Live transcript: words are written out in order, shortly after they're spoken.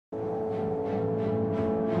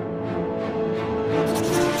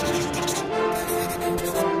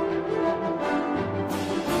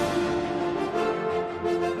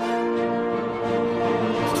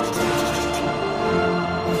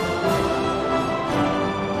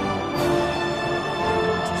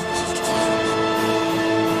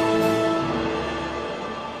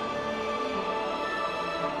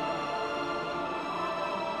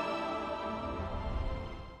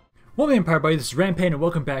Welcome Empire buddy, this is Rampaned and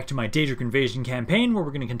welcome back to my Daedric invasion campaign where we're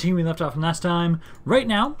going to continue where we left off from last time. Right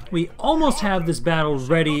now, we almost have this battle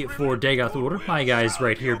ready for Dagon. My guy's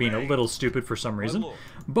right here being a little stupid for some reason.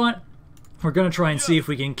 But we're going to try and see if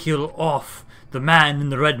we can kill off the man in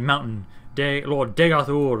the Red Mountain, Lord Dagon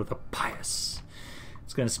the Pious.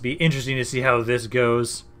 It's going to be interesting to see how this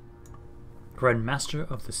goes. Grand Master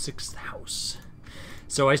of the 6th House.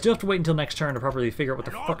 So I still have to wait until next turn to properly figure out what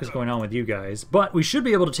the fuck is going on with you guys. But we should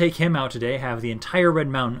be able to take him out today, have the entire Red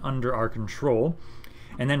Mountain under our control.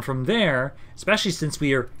 And then from there, especially since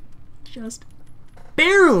we are just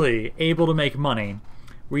barely able to make money,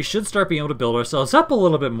 we should start being able to build ourselves up a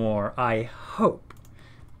little bit more, I hope.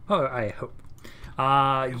 Oh, I hope.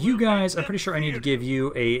 You guys, I'm pretty sure I need to give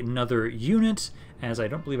you another unit, as I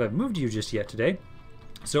don't believe I've moved you just yet today.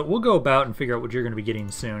 So we'll go about and figure out what you're going to be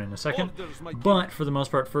getting soon in a second. But for the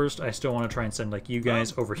most part, first, I still want to try and send like you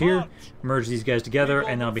guys over here, merge these guys together,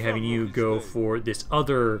 and then I'll be having you go for this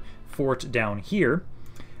other fort down here.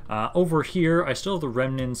 Over here, I still have the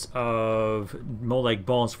remnants of Molag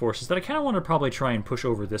Bal's forces that I kind of want to probably try and push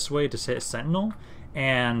over this way to Sentinel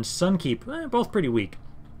and Sunkeep, both pretty weak.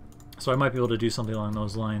 So I might be able to do something along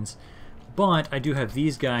those lines. But I do have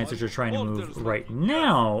these guys that are trying to move right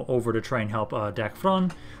now over to try and help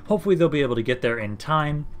Dakfron. Hopefully they'll be able to get there in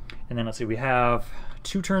time. And then let's see, we have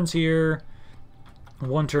 2 turns here,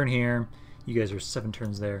 1 turn here. You guys are 7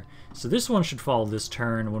 turns there. So this one should follow this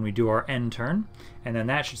turn when we do our end turn. And then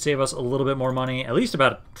that should save us a little bit more money, at least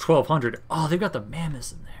about 1,200. Oh, they've got the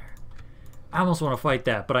mammoths in there. I almost want to fight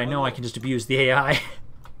that, but I know I can just abuse the AI.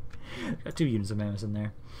 Got 2 units of mammoths in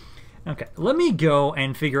there. Okay, let me go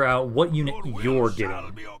and figure out what unit you're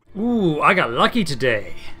getting. Ooh, I got lucky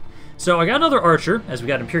today. So I got another archer, as we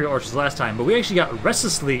got Imperial archers last time, but we actually got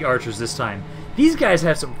Restless League archers this time. These guys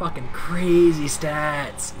have some fucking crazy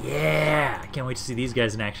stats. Yeah, I can't wait to see these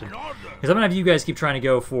guys in action. Because I'm going to have you guys keep trying to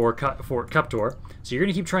go for Fort Cuptor. So you're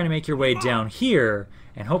going to keep trying to make your way down here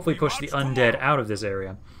and hopefully push the undead out of this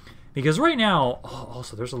area. Because right now,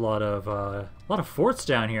 also there's a lot of forts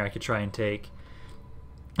down here I could try and take.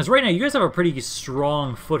 Because right now, you guys have a pretty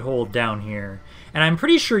strong foothold down here. And I'm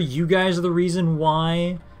pretty sure you guys are the reason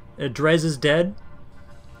why Drez is dead.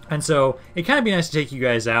 And so, it'd kind of be nice to take you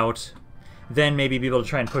guys out. Then maybe be able to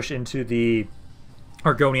try and push into the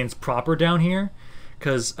Argonians proper down here.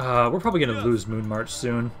 Because we're probably going to lose Moon March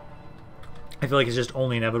soon. I feel like it's just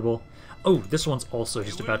only inevitable. Oh, this one's also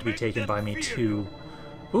just about to be taken by me too.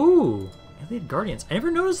 Ooh, Allied Guardians. I never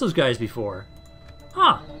noticed those guys before.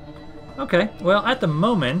 Huh. Okay, well, at the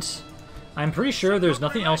moment, I'm pretty sure there's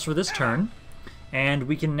nothing else for this turn, and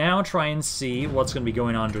we can now try and see what's going to be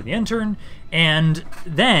going on during the end turn, and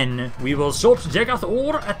then we will sort Dagon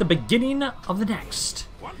at the beginning of the next.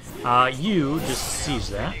 You just seize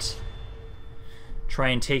that. Try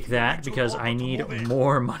and take that, because I need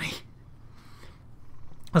more money.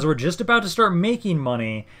 As we're just about to start making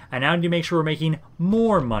money, I now need to make sure we're making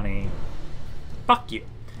more money. Fuck you.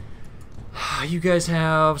 You guys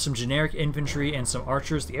have some generic infantry and some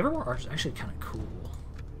archers. The Evermore archers are actually kind of cool.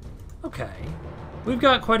 Okay. We've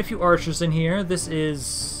got quite a few archers in here. This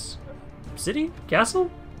is... city? Castle?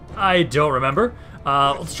 I don't remember.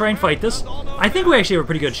 Let's try and fight this. I think we actually have a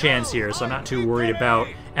pretty good chance here, so I'm not too worried about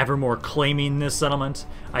Evermore claiming this settlement.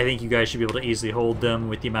 I think you guys should be able to easily hold them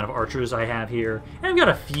with the amount of archers I have here. And I've got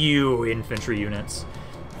a few infantry units.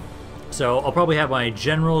 So I'll probably have my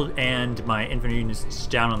general and my infantry units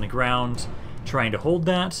down on the ground trying to hold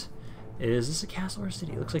that. Is this a castle or a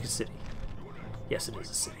city? It looks like a city. Yes, it is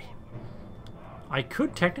a city. I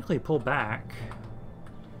could technically pull back.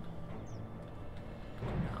 No.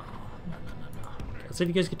 Okay, let's see if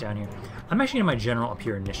you guys get down here. I'm actually going to my general up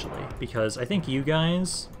here initially because I think you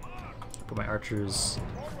guys... put my archers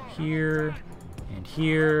here and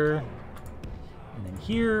here and then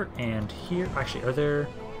here and here. Actually, are there...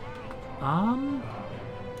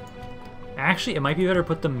 actually, it might be better to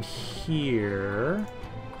put them here.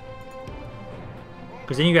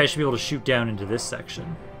 Because then you guys should be able to shoot down into this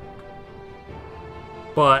section.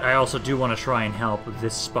 But I also do want to try and help with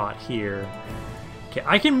this spot here. Okay,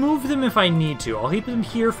 I can move them if I need to. I'll keep them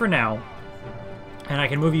here for now. And I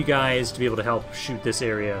can move you guys to be able to help shoot this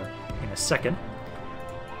area in a second.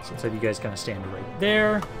 So let's have you guys kind of stand right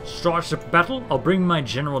there. Start the battle. I'll bring my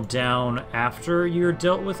general down after you're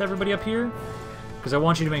dealt with everybody up here. Because I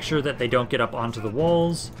want you to make sure that they don't get up onto the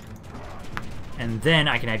walls. And then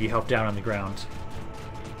I can have you help down on the ground.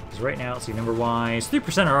 Because right now, let's see, number-wise,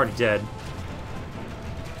 3% are already dead.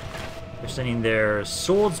 They're sending their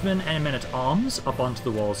swordsmen and men-at-arms up onto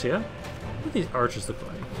the walls here. What do these archers look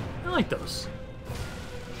like? I like those.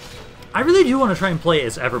 I really do want to try and play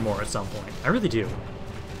as Evermore at some point. I really do.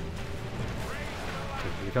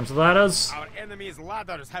 Here comes the ladders. Our enemy's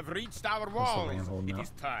ladders have reached our What's the walls. ram holding It up? is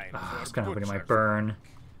time It's for gonna happen to my butchers. burn.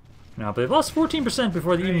 No, but they've lost 14%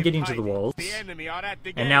 before they even get into the walls. The enemy are at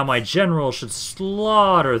the And now gates. my general should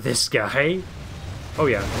slaughter this guy. Oh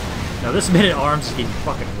yeah. Now this man-at-arms is getting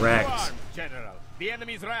fucking wrecked. Arm, General. The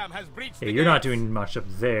enemy's ram has breached Yeah, the you're not gates. doing much up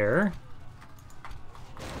there.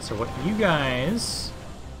 So what you guys...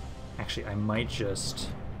 Actually, I might just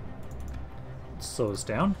slow this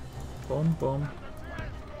down. Boom, boom.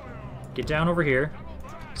 Get down over here.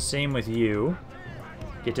 Same with you.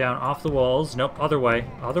 Get down off the walls. Nope, other way.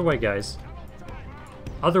 Other way, guys.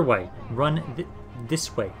 Other way. Run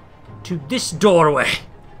this way. To this doorway.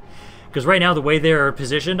 Because right now, the way they're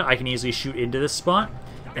positioned, I can easily shoot into this spot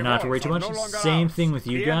and not have to worry too much. Same thing with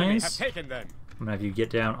you guys. I'm gonna have you get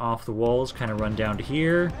down off the walls, kind of run down to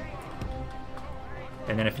here.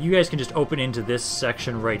 And then if you guys can just open into this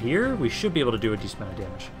section right here, we should be able to do a decent amount of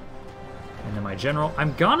damage. And then my general,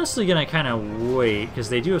 I'm honestly gonna kind of wait, because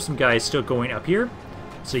they do have some guys still going up here.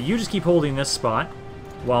 So you just keep holding this spot,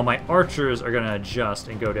 while my archers are gonna adjust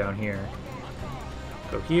and go down here.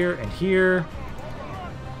 Go here and here.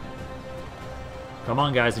 Come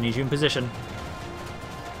on, guys, I need you in position.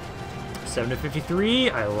 7 to 53,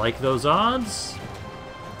 I like those odds.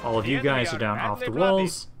 All of you guys are down off the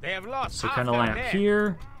walls. So kind of line up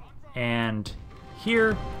here and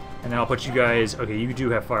here. And then I'll put you guys... Okay, you do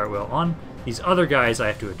have fire wheel on. These other guys I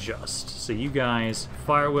have to adjust. So you guys,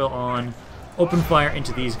 fire wheel on. Open fire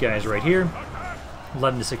into these guys right here.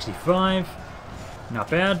 11 to 65. Not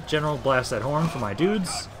bad. General, blast that horn for my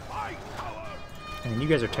dudes. And then you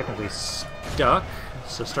guys are technically stuck.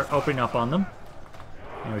 So start opening up on them.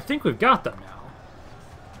 And we think we've got them now.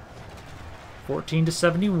 14 to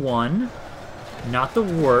 71. Not the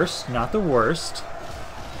worst. Not the worst.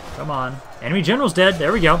 Come on. Enemy general's dead.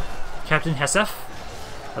 There we go. Captain Hesef.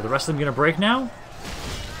 Are the rest of them going to break now?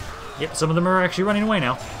 Yep, some of them are actually running away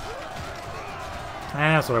now.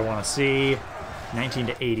 That's what I want to see. 19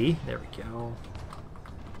 to 80. There we go.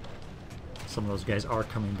 Some of those guys are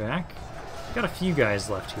coming back. Got a few guys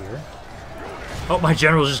left here. Oh, my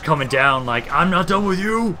general's just coming down like, I'm not done with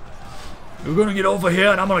you. You're going to get over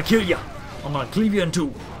here and I'm going to kill you. I'm going to cleave you in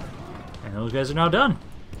two. And those guys are now done.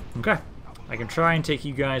 Okay. I can try and take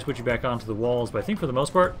you guys, put you back onto the walls, but I think for the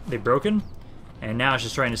most part, they've broken. And now it's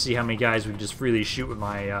just trying to see how many guys we can just freely shoot with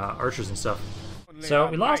my archers and stuff. So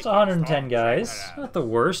we lost 110 guys. Not the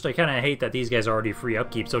worst. I kind of hate that these guys are already free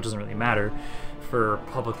upkeep, so it doesn't really matter for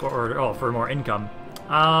public or for more income.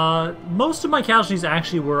 Most of my casualties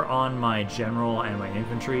actually were on my general and my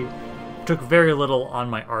infantry. Took very little on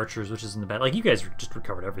my archers, which isn't the bad. Like, you guys just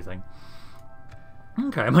recovered everything.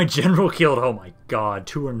 Okay, my general killed, oh my god,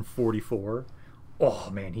 244. Oh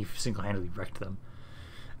man, he single-handedly wrecked them.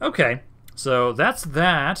 Okay, so that's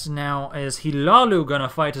that. Now, is Hilalu gonna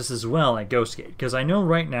fight us as well at Ghostgate? Because I know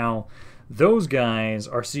right now those guys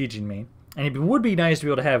are sieging me. And it would be nice to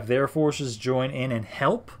be able to have their forces join in and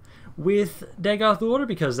help with Dagon Order,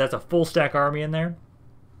 because that's a full stack army in there.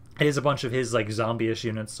 It is a bunch of his like zombie-ish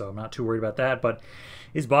units, so I'm not too worried about that, but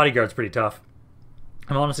his bodyguard's pretty tough.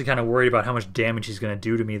 I'm honestly kind of worried about how much damage he's going to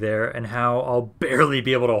do to me there and how I'll barely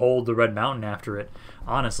be able to hold the Red Mountain after it,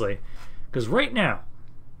 honestly. Because right now,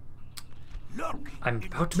 I'm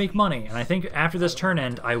about to make money, and I think after this turn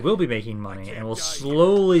end, I will be making money, and we'll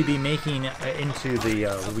slowly be making into the,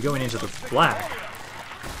 we'll be going into the black.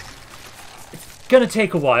 It's going to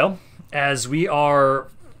take a while, as we are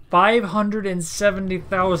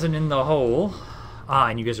 570,000 in the hole. Ah,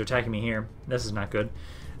 and you guys are attacking me here. This is not good.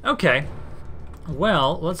 Okay.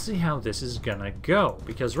 Well, let's see how this is gonna go,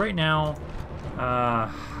 because right now, I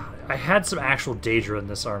had some actual Daedra in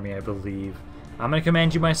this army, I believe. I'm gonna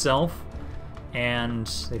command you myself, and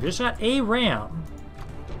they've just got a ram.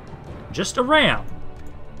 Just a ram.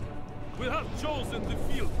 We have chosen the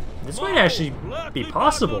field. This might actually be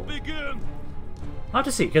possible. I'll have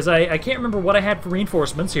to see, because I can't remember what I had for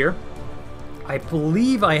reinforcements here. I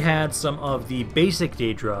believe I had some of the basic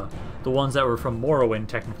Daedra, the ones that were from Morrowind,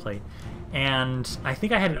 technically. And I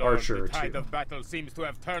think I had an archer or two.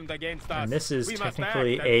 And this is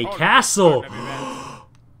technically a castle! I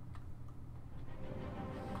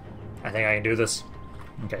think I can do this.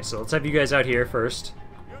 Okay, so let's have you guys out here first.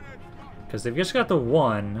 Because they've just got the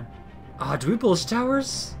one. Ah, do we bullshit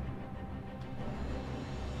towers?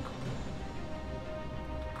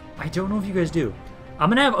 I don't know if you guys do. I'm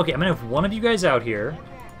gonna have one of you guys out here.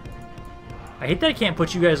 I hate that I can't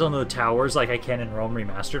put you guys on the towers like I can in Rome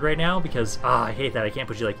Remastered right now, because, I hate that I can't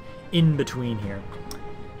put you, like, in between here.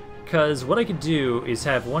 Because what I could do is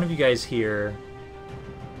have one of you guys here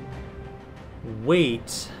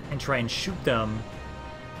wait and try and shoot them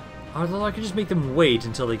Although I could just make them wait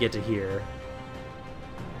until they get to here.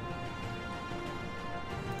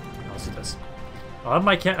 Let's do this. I'll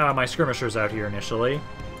have my skirmishers out here initially,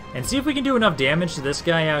 and see if we can do enough damage to this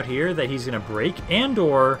guy out here that he's gonna break,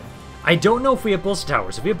 and/or I don't know if we have ballistic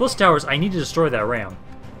towers. If we have ballistic towers, I need to destroy that ram.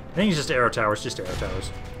 I think it's just arrow towers,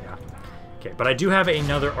 Yeah. Okay, but I do have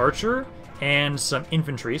another archer and some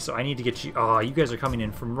infantry, so I need to get you. Oh, you guys are coming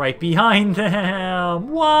in from right behind them.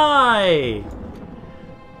 Why?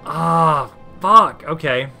 Ah, fuck.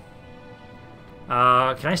 Okay.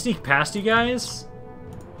 Can I sneak past you guys?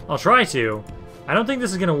 I'll try to. I don't think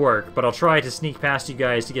this is gonna work, but I'll try to sneak past you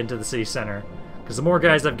guys to get into the city center. Because the more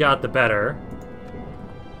guys I've got, the better.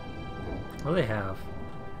 What do they have?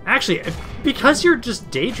 Actually, because you're just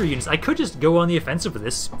Daedra units, I could just go on the offensive with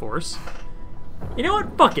this force. You know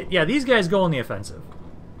what? Fuck it. Yeah, these guys go on the offensive.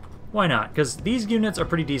 Why not? Because these units are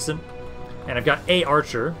pretty decent. And I've got a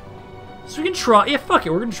archer. So we can try. Yeah, fuck it.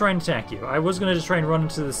 We're going to try and attack you. I was going to just try and run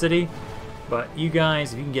into the city. But you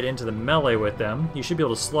guys, if you can get into the melee with them, you should be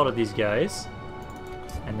able to slaughter these guys.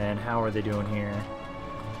 And then how are they doing here?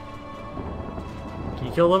 Can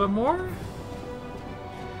you kill a little bit more?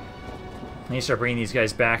 I need to start bringing these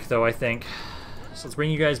guys back, though, I think. So let's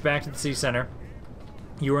bring you guys back to the city center.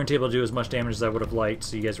 You weren't able to do as much damage as I would have liked,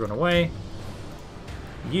 so you guys run away.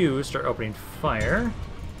 You start opening fire.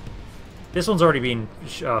 This one's already being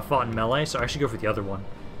fought in melee, so I should go for the other one.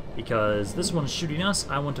 Because this one's shooting us,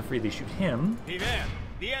 I want to freely shoot him.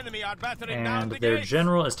 The enemy are battering down And the their gates.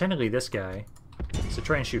 general is technically this guy, so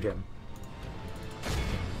try and shoot him.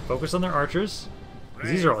 Focus on their archers,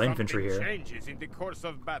 because these are all infantry here. Changes in the course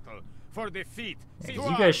of battle. For defeat. Yeah, 'cause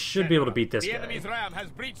you guys should be able to beat this the guy. enemy's ram has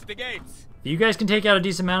breached the gates. If you guys can take out a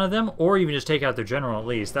decent amount of them, or even just take out their general at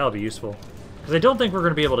least, that'll be useful. Because I don't think we're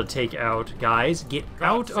going to be able to take out... Guys, get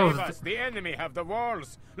out of... The enemy have the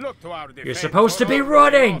walls. Look to our defense. You're supposed to be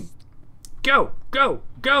running! Go! Go!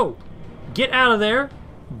 Go! Get out of there!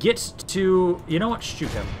 Get to... You know what? Shoot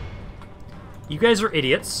him. You guys are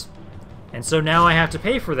idiots. And so now I have to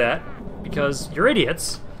pay for that, because you're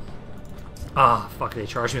idiots. Ah, fuck, they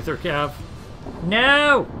charged me with their cav.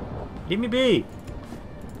 No! Leave me be.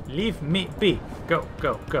 Leave me be. Go,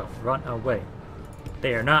 go, go. Run away.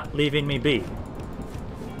 They are not leaving me be.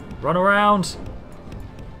 Run around.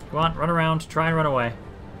 Come on, run around. Try and run away.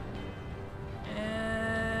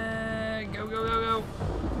 Go, go, go, go.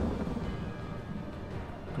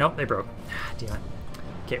 Nope, they broke. Damn it.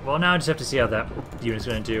 Okay, well now I just have to see how that unit's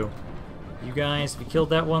gonna do. You guys, if you killed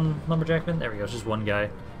that one lumberjackman, there we go, it's just one guy.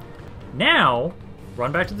 Now,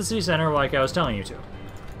 run back to the city center like I was telling you to.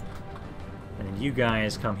 And then you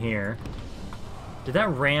guys come here. Did that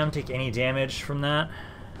ram take any damage from that?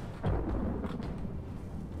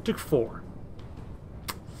 Took 4.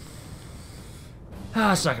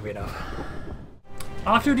 Ah, it's not gonna be enough.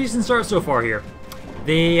 Off to a decent start so far here.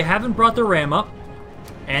 They haven't brought their ram up,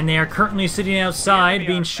 and they are currently sitting outside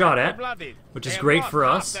being shot at, which is great for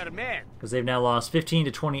us, because they've now lost 15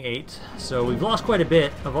 to 28, so we've lost quite a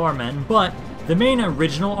bit of our men, but the main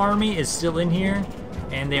original army is still in here,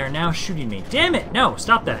 and they are now shooting me. Damn it! No,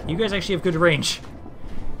 stop that. You guys actually have good range.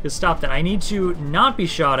 Just stop that. I need to not be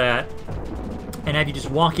shot at, and have you just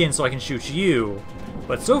walk in so I can shoot you,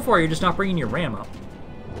 but so far you're just not bringing your ram up.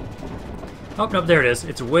 Oh, no, there it is.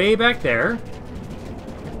 It's way back there.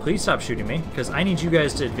 Please stop shooting me, because I need you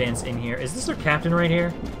guys to advance in here. Is this their captain right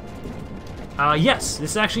here? Yes,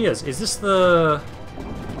 this actually is. Is this the...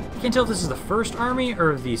 I can't tell if this is the first army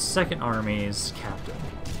or the second army's captain.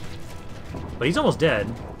 But he's almost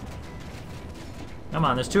dead. Come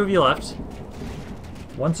on, there's 2 of you left.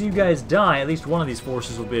 Once you guys die, at least one of these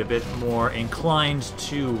forces will be a bit more inclined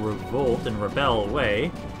to revolt and rebel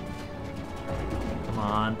away. Come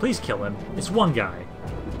on, please kill him. It's one guy.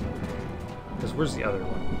 Because where's the other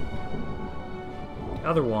one? The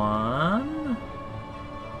other one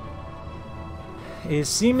is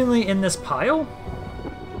seemingly in this pile?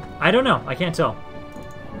 I don't know. I can't tell.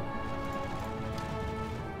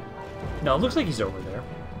 No, it looks like he's over there.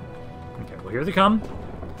 Okay, well, here they come.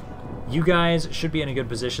 You guys should be in a good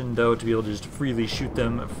position, though, to be able to just freely shoot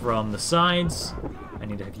them from the sides. I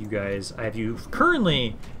need to have you guys... I have you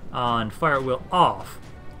currently on fire at will off,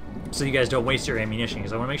 so you guys don't waste your ammunition,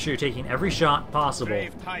 because I want to make sure you're taking every shot possible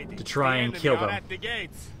to try and kill them.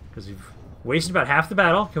 Because we've wasted about half the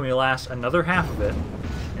battle. Can we last another half of it?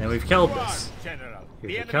 And then we've killed this. Here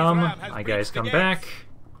they come. My guys come back.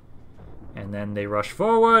 And then they rush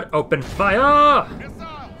forward. Open fire!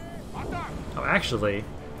 Oh, actually,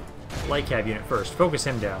 light cab unit first. Focus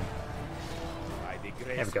him down.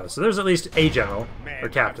 There we go. So there's at least a general, or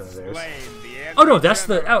captain of theirs. Oh no, that's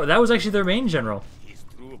the... Oh, that was actually their main general.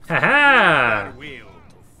 Haha!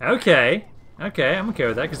 Okay. Okay, I'm okay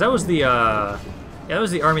with that, because that was the, yeah, that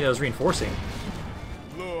was the army that was reinforcing.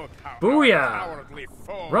 Look how Booyah! cowardly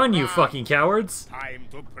foe Run, you ran. fucking cowards! Time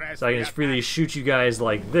to press So I can the just freely attack. shoot you guys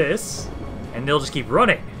like this, and they'll just keep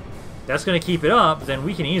running. If that's gonna keep it up, then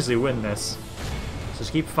we can easily win this. So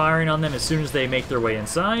just keep firing on them as soon as they make their way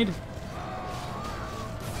inside.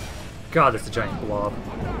 God, that's a giant blob.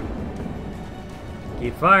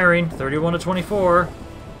 Keep firing. 31 to 24.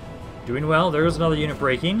 Doing well. There's another unit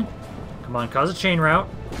breaking. Come on, cause a chain route.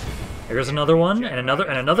 There's another one, and another,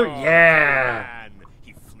 and another. Yeah! Man,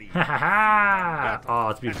 he flees. Ha ha ha! Oh,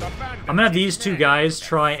 it's beautiful. I'm gonna have these two guys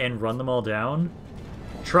try and run them all down.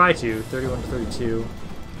 Try to. 31 to 32.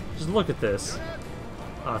 Just look at this.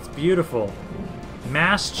 Oh, it's beautiful.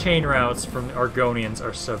 Mass chain routes from Argonians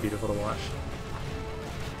are so beautiful to watch.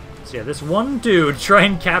 So yeah, this one dude, try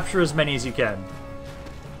and capture as many as you can.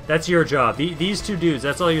 That's your job. These two dudes,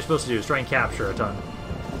 that's all you're supposed to do, is try and capture a ton.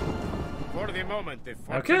 For the moment, the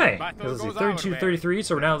fortune Okay, of battle let's see, goes 32, our way. 33,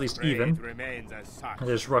 so we're now at least Trade even. remains as such.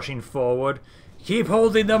 They're just rushing forward. Keep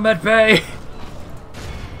holding them at bay!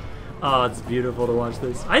 Oh, it's beautiful to watch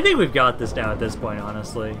this. I think we've got this now at this point,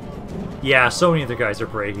 honestly. Yeah, so many of the guys are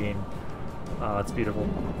breaking. Oh, it's beautiful.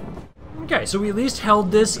 Okay, so we at least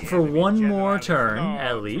held this for one more turn,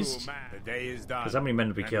 at least. The day is done. Because how many men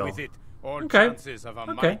did we And kill? with it, all Okay. chances of a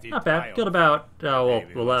Okay, mighty not bad. triumph. Killed about, well,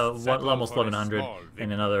 Maybe we'll settle almost for a 1,100 small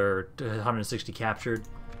and another 160 captured.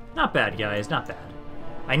 Not bad, guys, not bad.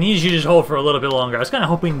 I needed you to just hold for a little bit longer. I was kind of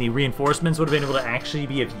hoping the reinforcements would have been able to actually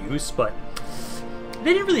be of use, but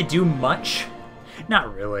they didn't really do much.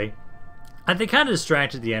 Not really. They kind of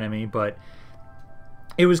distracted the enemy, but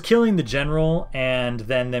it was killing the general and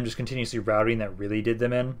then them just continuously routing that really did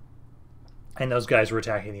them in. And those guys were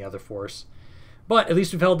attacking the other force. But at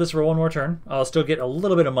least we've held this for one more turn. I'll still get a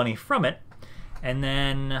little bit of money from it. And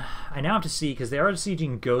then I now have to see, because they are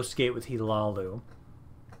sieging Ghostgate with Hilalu.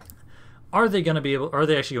 Are they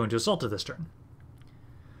actually going to assault it this turn?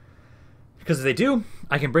 Because if they do,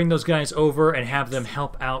 I can bring those guys over and have them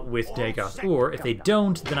help out with Dagon. Or if they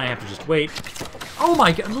don't, then I have to just wait. Oh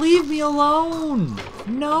my god, leave me alone!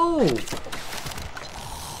 No!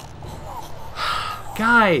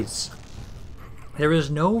 Guys, there is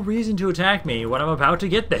no reason to attack me when I'm about to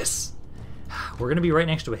get this. We're going to be right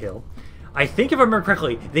next to a hill. I think if I remember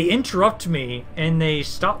correctly, they interrupt me and they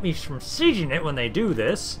stop me from sieging it when they do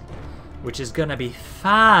this, which is going to be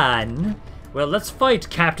fun. Well, let's fight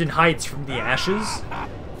Captain Heights from the ashes,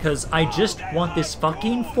 because I just want this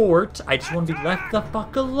fucking fort. I just want to be left the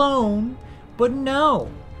fuck alone. But no,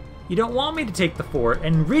 you don't want me to take the fort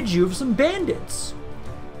and rid you of some bandits.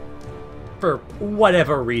 For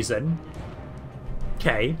whatever reason.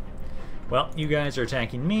 Okay. Well, you guys are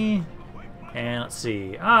attacking me. And let's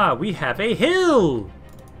see. Ah, we have a hill!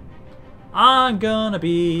 I'm gonna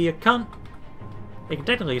be a cunt. They can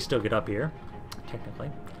technically still get up here.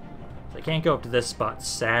 Technically. So I can't go up to this spot,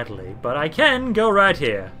 sadly. But I can go right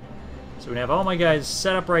here. So we have all my guys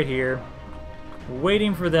set up right here.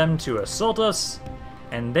 Waiting for them to assault us.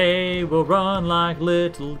 And they will run like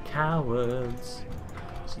little cowards.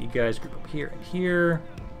 So you guys group up here and here.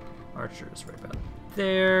 Archers right about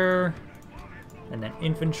there. And then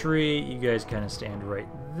infantry, you guys kind of stand right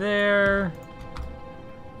there.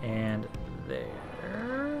 And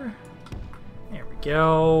there. There we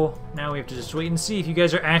go. Now we have to just wait and see if you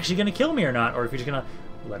guys are actually going to kill me or not. Or if you're just going to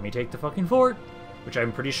let me take the fucking fort. Which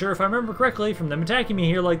I'm pretty sure, if I remember correctly, from them attacking me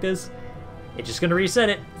here like this, it's just going to reset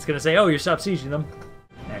it. It's going to say, oh, you stopped sieging them.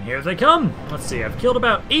 And here they come. Let's see, I've killed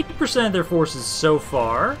about 80% of their forces so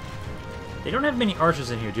far. They don't have many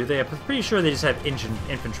archers in here, do they? I'm pretty sure they just have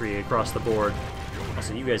infantry across the board.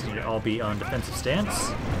 Also, you guys need to all be on defensive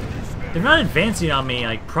stance. They're not advancing on me,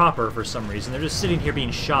 like, proper for some reason. They're just sitting here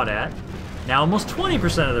being shot at. Now almost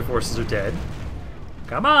 20% of their forces are dead.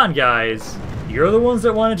 Come on, guys. You're the ones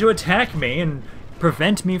that wanted to attack me and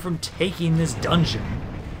prevent me from taking this dungeon.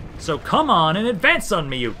 So come on and advance on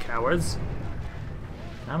me, you cowards.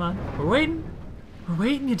 Come on. We're waiting. We're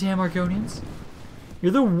waiting, you damn Argonians.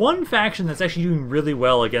 You're the one faction that's actually doing really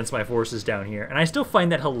well against my forces down here, and I still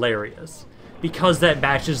find that hilarious. Because that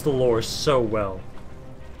matches the lore so well.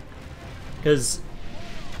 Because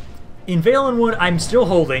in Valenwood, I'm still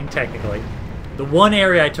holding, technically. The one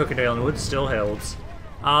area I took in Valenwood still holds.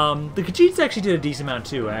 The Khajiits actually did a decent amount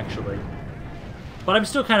too, actually. But I'm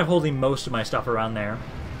still kind of holding most of my stuff around there.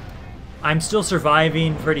 I'm still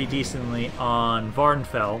surviving pretty decently on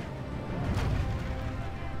Varnfell.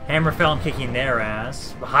 Hammerfell, I'm kicking their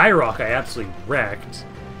ass. High Rock, I absolutely wrecked.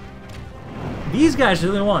 These guys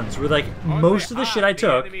are the ones where, like, most of the shit I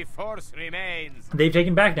took, they've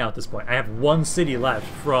taken back now at this point. I have one city left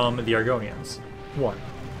from the Argonians. One.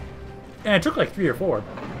 And it took like 3 or 4.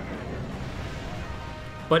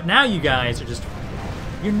 But now you guys are just...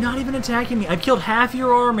 You're not even attacking me. I've killed half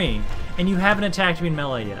your army, and you haven't attacked me in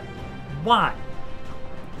melee yet. Why?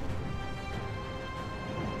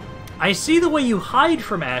 I see the way you hide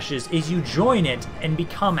from ashes is you join it and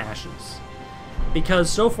become ashes. Because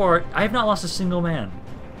so far, I have not lost a single man.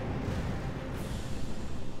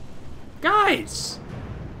 Guys!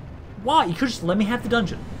 Why? You could just let me have the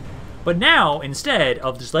dungeon. But now, instead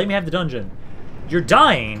of just letting me have the dungeon, you're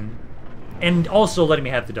dying and also letting me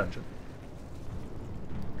have the dungeon.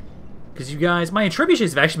 Because you guys, my trebuchets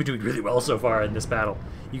have actually been doing really well so far in this battle.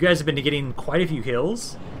 You guys have been getting quite a few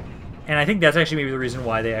kills. And I think that's actually maybe the reason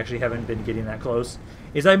why they actually haven't been getting that close.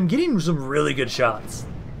 Is I'm getting some really good shots.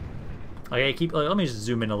 Okay, let me just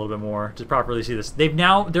zoom in a little bit more to properly see this.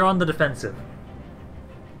 They're on the defensive.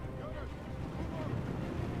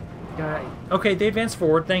 Okay, they advanced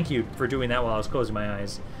forward. Thank you for doing that while I was closing my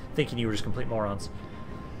eyes, thinking you were just complete morons.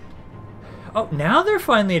 Oh, now they're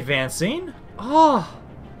finally advancing. Oh,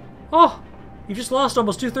 you just lost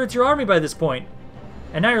almost 2/3 of your army by this point,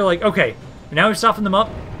 and now you're like, okay, now we've softened them up,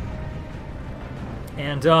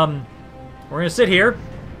 and we're gonna sit here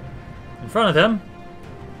in front of them,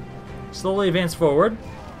 slowly advance forward,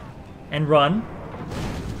 and run.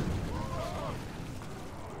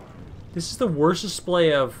 This is the worst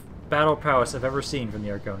display of battle prowess I've ever seen from the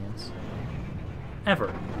Argonians.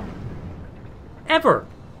 Ever. Ever!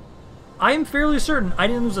 I am fairly certain I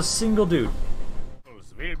didn't lose a single dude.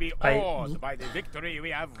 Will be awed by the victory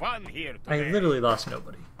we have won here today. I literally lost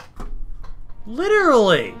nobody.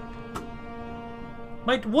 Literally!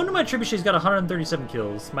 One of my trebuchets got 137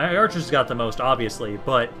 kills. My archers got the most, obviously,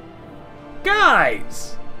 but...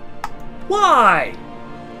 Guys! Why?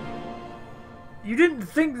 You didn't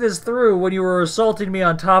think this through when you were assaulting me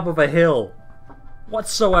on top of a hill.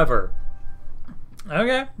 Whatsoever.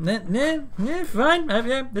 Okay. Fine.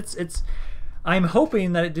 I'm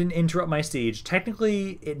hoping that it didn't interrupt my siege.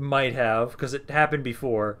 Technically, it might have, because it happened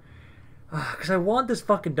before. Because I want this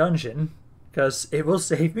fucking dungeon. Because it will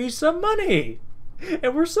save me some money.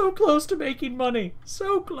 And we're so close to making money.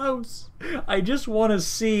 So close. I just want to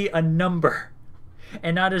see a number.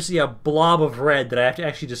 And not just see a blob of red that I have to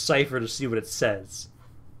actually decipher to see what it says.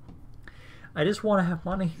 I just want to have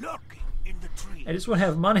money. Look in the tree. I just want to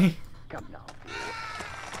have money. Come now.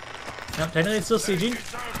 No, technically it's still sieging.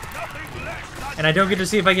 And I don't get to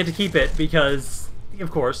see if I get to keep it because, of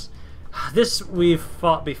course, this we've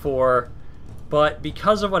fought before. But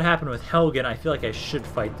because of what happened with Helgen, I feel like I should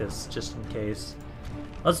fight this just in case.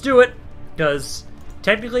 Let's do it. Because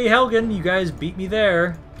technically Helgen, you guys beat me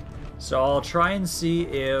there. So I'll try and see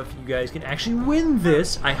if you guys can actually win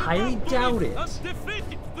this. I highly doubt it.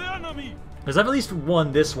 Because I've at least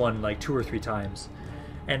won this one like 2 or 3 times.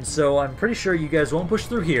 And so I'm pretty sure you guys won't push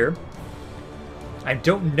through here. I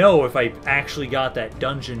don't know if I actually got that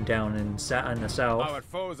dungeon down in the south. Our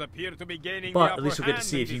foes appear to be gaining But the at least we'll upper get to hand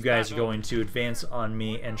see in if you this guys are battle. going to advance on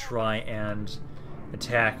me and try and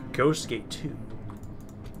attack Ghost Gate 2.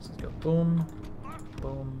 Let's go boom,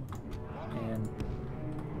 boom, and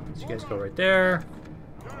you guys go right there.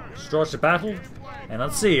 Start the battle. And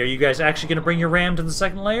let's see, are you guys actually going to bring your ram to the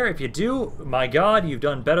second layer? If you do, my god, you've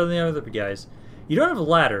done better than the other guys. You don't have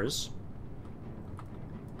ladders.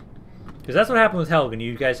 Because that's what happened with Helgen.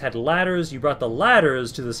 You guys had ladders, you brought the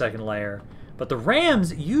ladders to the second layer. But the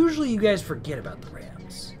rams, usually you guys forget about the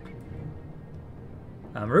rams.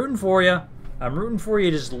 I'm rooting for you. I'm rooting for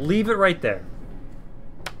you. Just leave it right there.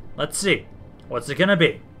 Let's see. What's it going to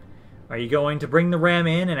be? Are you going to bring the ram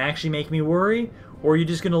in and actually make me worry? Or are you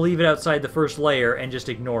just going to leave it outside the first layer and just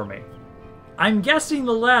ignore me? I'm guessing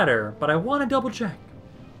the latter, but I want to double check.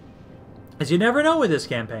 Because you never know with this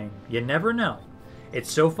campaign. You never know. It's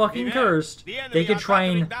so fucking cursed, they could try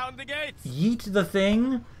and yeet the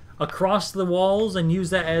thing across the walls and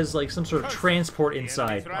use that as like some sort of transport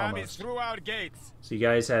inside, almost. So you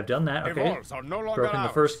guys have done that, okay. Broken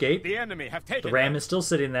the first gate. The ram is still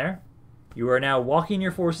sitting there. You are now walking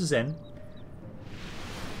your forces in.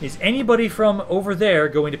 Is anybody from over there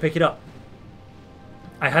going to pick it up?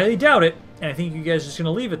 I highly doubt it, and I think you guys are just going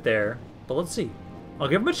to leave it there. But let's see. I'll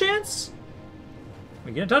give them a chance. Are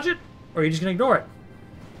you going to touch it? Or are you just going to ignore it?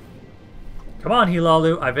 Come on,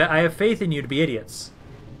 Hilalu. I have faith in you to be idiots.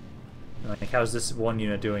 Like, how's this one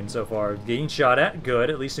unit doing so far? Getting shot at.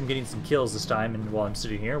 Good. At least I'm getting some kills this time and while I'm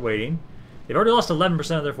sitting here waiting. They've already lost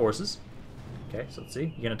 11% of their forces. Okay, so let's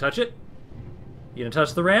see. You going to touch it? You going to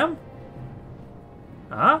touch the ram?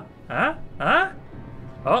 Huh? Huh? Huh?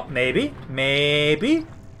 Oh, maybe. Maybe.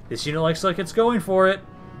 This unit looks like it's going for it.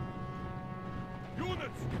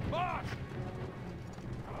 Units, march!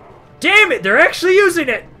 Damn it! They're actually using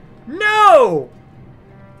it! No!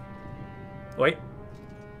 Wait.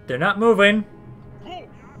 They're not moving.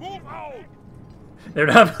 Move out! They're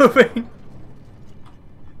not moving.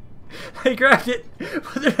 I grabbed it,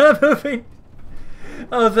 but they're not moving.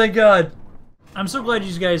 Oh, thank God. I'm so glad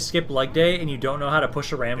you guys skipped leg day and you don't know how to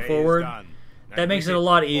push a ram forward. That makes it a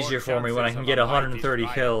lot easier for me when I can get 130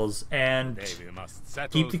 kills and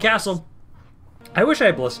keep the castle. I wish I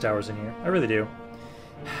had Ballista Towers in here. I really do.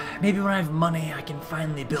 Maybe when I have money, I can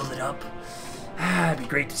finally build it up. It'd be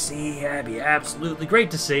great to see. It'd be absolutely great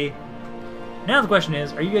to see. Now the question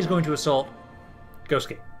is, are you guys going to assault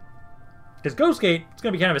Ghostgate? Because Ghostgate, it's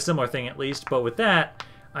going to be kind of a similar thing at least, but with that,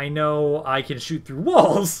 I know I can shoot through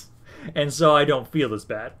walls, and so I don't feel as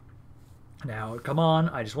bad. Now, come on,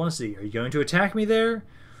 I just want to see. Are you going to attack me there,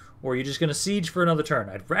 or are you just going to siege for another turn?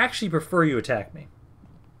 I'd actually prefer you attack me.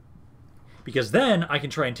 Because then I can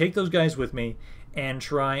try and take those guys with me and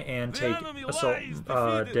try and take assault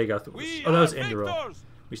Dagon. Oh, that was Indra.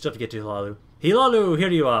 We still have to get to Hilalu. Hilalu, here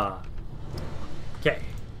you are. Okay.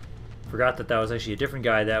 Forgot that that was actually a different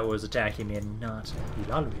guy that was attacking me and not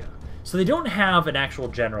Hilalu. So they don't have an actual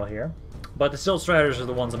general here, but the Silt Striders are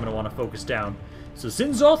the ones I'm going to want to focus down. So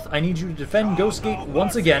Sinzoth, I need you to defend Ghostgate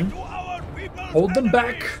once again. Hold them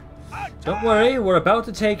back. Don't worry, we're about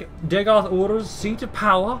to take Dagoth Order's seat of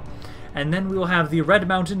power, and then we will have the Red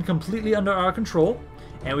Mountain completely under our control,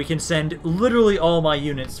 and we can send literally all my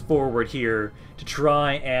units forward here to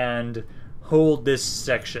try and hold this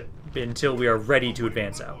section until we are ready to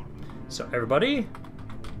advance out. So everybody,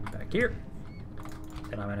 back here.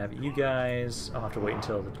 And I'm going to have you guys, I'll have to wait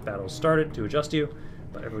until the battle started to adjust you,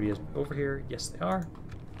 but everybody is over here. Yes, they are.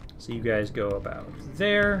 So you guys go about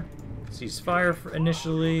there. Cease fire for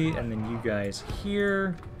initially, and then you guys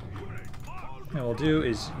here. And what we'll do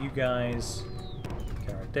is you guys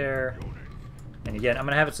go right there. And again, I'm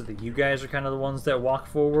going to have it so that you guys are kind of the ones that walk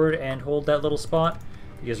forward and hold that little spot.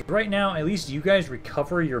 Because right now, at least you guys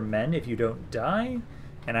recover your men if you don't die.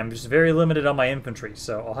 And I'm just very limited on my infantry,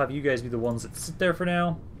 so I'll have you guys be the ones that sit there for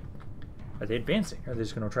now. Are they advancing? Or are they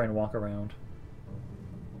just going to try and walk around?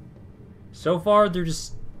 So far, they're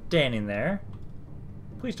just standing there.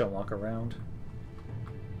 Please don't walk around.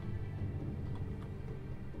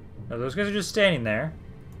 No, those guys are just standing there.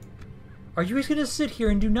 Are you guys going to sit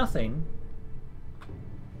here and do nothing?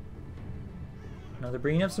 No, they're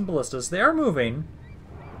bringing up some ballistas. They are moving.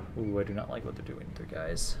 Ooh, I do not like what they're doing to their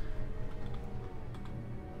guys.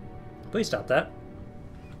 Please stop that.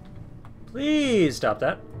 Please stop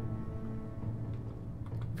that.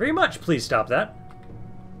 Very much please stop that.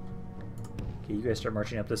 Okay, you guys start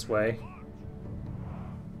marching up this way.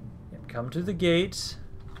 Yep, come to the gate.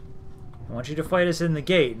 I want you to fight us in the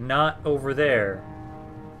gate, not over there.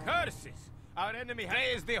 Curses! Our enemy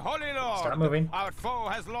is the Holy Lord. Stop moving. Our foe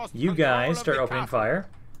has lost You guys start opening castle. fire.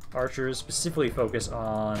 Archers specifically focus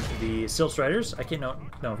on the Silt Striders. I can't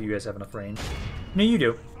know if you guys have enough range. No, you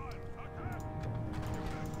do.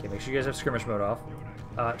 Okay, make sure you guys have skirmish mode off.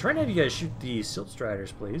 Try and have you guys shoot the Silt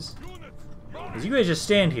Striders, please. Because you guys just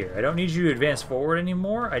stand here. I don't need you to advance forward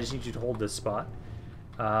anymore. I just need you to hold this spot.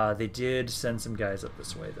 They did send some guys up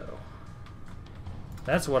this way, though.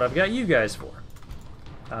 That's what I've got you guys for.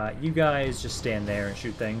 You guys just stand there and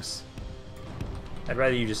shoot things. I'd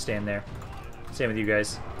rather you just stand there. Same with you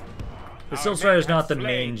guys. The Silt Strider's not the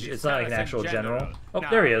main... It's not like an actual general. Oh,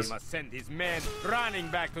 there he is. He must send his men running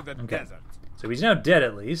back to the desert. So he's now dead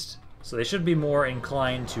at least. So they should be more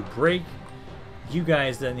inclined to break. You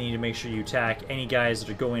guys then need to make sure you attack any guys that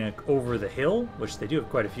are going over the hill, which they do have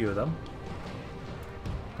quite a few of them.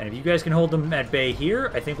 And if you guys can hold them at bay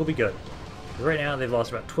here, I think we'll be good. Right now they've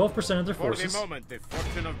lost about 12% of their forces.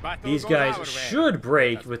 These guys should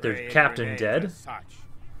break with their captain dead.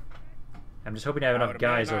 I'm just hoping to have enough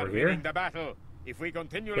guys over here.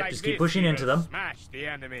 Yep, just keep pushing into them.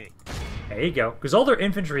 There you go. Because all their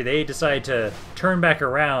infantry, they decide to turn back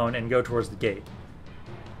around and go towards the gate.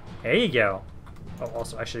 There you go. Oh,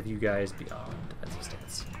 also, I should have you guys beyond defensive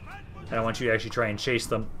stance. I don't want you to actually try and chase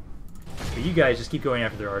them. But you guys just keep going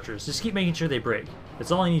after their archers. Just keep making sure they break.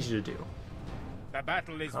 That's all I need you to do. The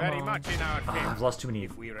battle is very much in our favor. I've lost too many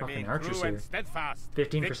fucking archers here.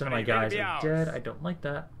 15% of my guys are dead. I don't like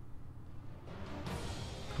that.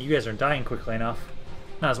 You guys aren't dying quickly enough.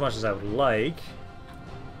 Not as much as I would like.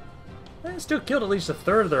 I still killed at least a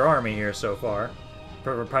third of their army here so far.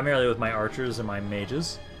 Primarily with my archers and my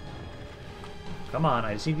mages. Come on,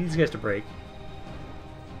 I just need these guys to break.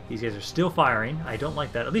 These guys are still firing. I don't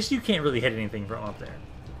like that. At least you can't really hit anything from up there.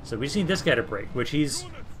 So we just need this guy to break, which he's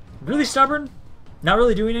really stubborn. Not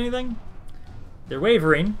really doing anything. They're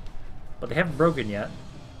wavering, but they haven't broken yet.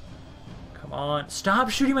 Come on. Stop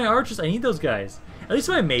shooting my archers. I need those guys. At least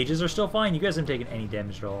my mages are still fine. You guys haven't taken any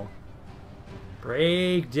damage at all.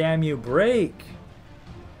 Break, damn you, break.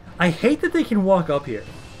 I hate that they can walk up here.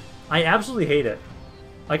 I absolutely hate it.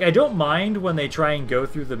 Like, I don't mind when they try and go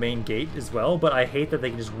through the main gate as well, but I hate that they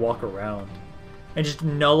can just walk around and just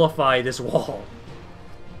nullify this wall.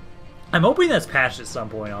 I'm hoping that's patched at some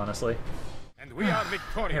point, honestly. And we are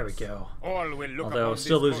victorious. There we go. All will look Although,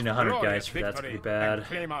 still losing 100 guys for that's pretty bad.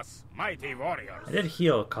 Claim us mighty warriors. I did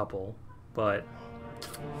heal a couple, but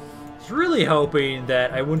I was really hoping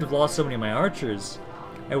that I wouldn't have lost so many of my archers.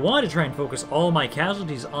 I wanted to try and focus all my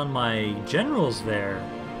casualties on my generals there.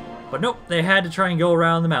 But nope, they had to try and go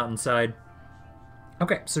around the mountainside.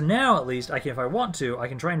 Okay, so now at least, if I want to, I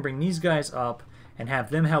can try and bring these guys up and have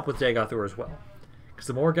them help with Dagon as well. Because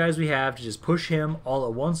the more guys we have to just push him all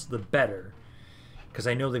at once, the better. Because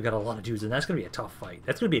I know they've got a lot of dudes, and that's going to be a tough fight.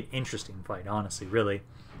 That's going to be an interesting fight, honestly, really.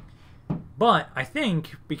 But I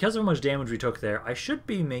think, because of how much damage we took there, I should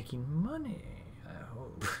be making money. I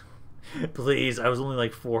hope. Please, I was only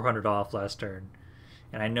like 400 off last turn.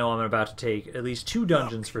 And I know I'm about to take at least 2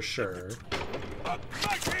 dungeons for sure.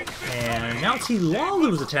 And now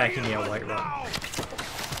T-Lalu's attacking me at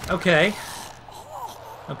Whiterun. Okay.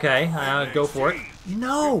 Okay, go for it.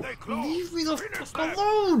 No! Leave me the fuck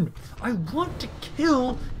alone! I want to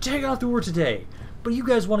kill Dagon today. But you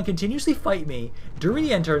guys want to continuously fight me during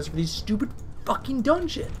the end turns for these stupid fucking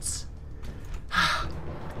dungeons.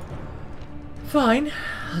 Fine.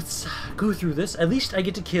 Let's go through this. At least I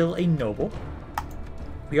get to kill a noble.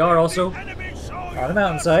 We are also on a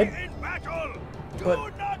mountainside.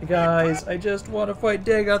 But, guys, I just want to fight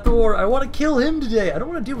Dagon. I want to kill him today. I don't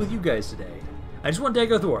want to deal with you guys today. I just want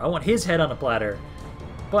Dagon. I want his head on a platter.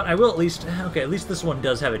 But I will at least... Okay, at least this one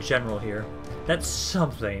does have a general here. That's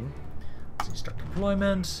something. Let's see, start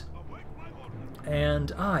deployment.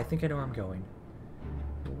 And, I think I know where I'm going.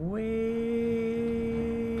 Way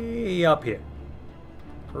up here.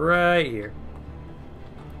 Right here.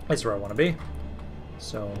 That's where I want to be.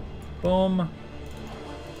 So, boom.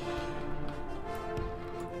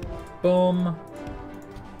 Boom.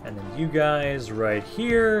 And then you guys right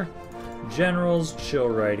here. Generals, chill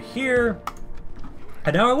right here.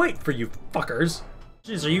 And now I wait for you fuckers.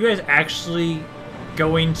 Jeez, are you guys actually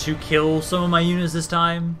going to kill some of my units this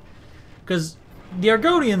time? Because the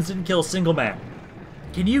Argonians didn't kill a single man.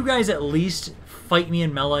 Can you guys at least fight me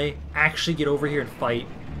in melee? Actually get over here and fight?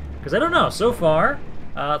 Because I don't know. So far,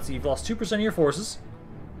 let's see, you've lost 2% of your forces.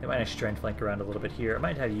 They might actually try and flank around a little bit here. I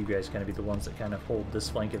might have you guys kind of be the ones that kind of hold this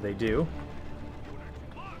flank if they do.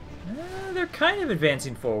 They're kind of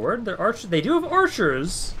advancing forward. They're archers. They do have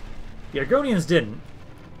archers. The Argonians didn't.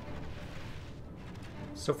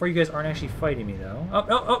 So far, you guys aren't actually fighting me, though.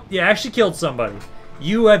 Oh, you actually killed somebody.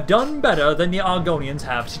 You have done better than the Argonians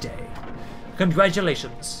have today.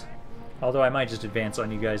 Congratulations. Although I might just advance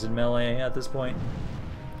on you guys in melee at this point.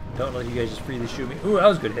 Don't let you guys just freely shoot me. Ooh, that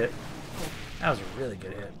was a good hit. That was a really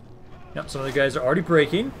good hit. Nope, some of the guys are already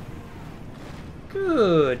breaking.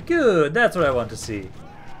 Good, good. That's what I want to see.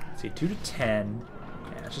 Let's see, 2 to 10.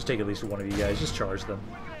 Yeah, let's just take at least one of you guys. Just charge them.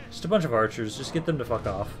 Just a bunch of archers. Just get them to fuck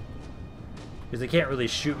off. Because they can't really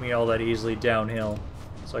shoot me all that easily downhill.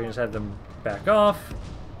 So I can just have them back off.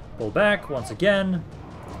 Pull back once again.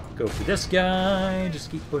 Go for this guy.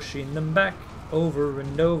 Just keep pushing them back over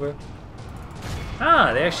and over.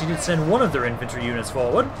 Ah, they actually did send one of their infantry units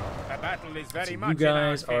forward. So you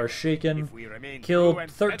guys are shaken. Killed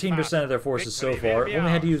 13% of their forces so far.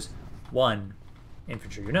 Only had to use 1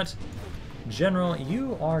 infantry unit. General,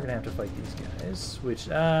 you are going to have to fight these guys, which,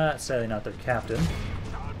 sadly not their captain.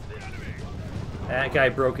 That guy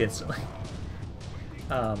broke instantly.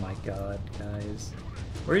 Oh my god, guys.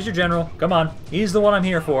 Where's your general? Come on. He's the one I'm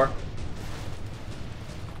here for.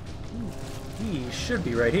 He should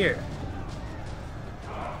be right here.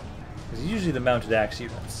 Because he's usually the mounted axe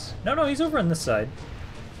units. No, he's over on this side.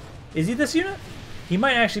 Is he this unit? He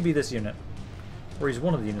might actually be this unit. Or he's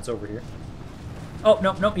one of the units over here. Oh,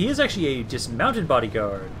 no, he is actually a dismounted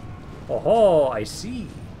bodyguard. Oh, I see.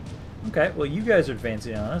 Okay, well, you guys are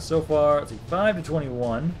advancing on us. So far, let's see, 5 to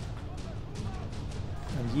 21.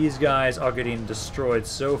 And these guys are getting destroyed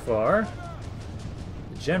so far.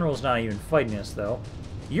 The general's not even fighting us, though.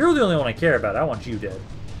 You're the only one I care about. I want you dead.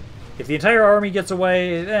 If the entire army gets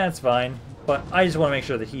away, that's fine. But I just want to make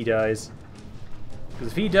sure that he dies. Because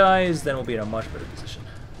if he dies, then we'll be in a much better position.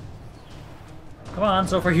 Come on,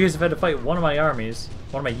 so far you guys have had to fight one of my armies,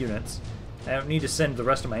 one of my units. I don't need to send the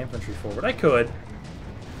rest of my infantry forward. I could.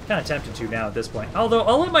 Kind of tempted to now at this point. Although,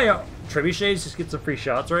 I'll let my trebuchets just get some free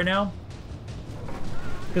shots right now.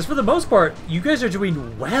 Because for the most part, you guys are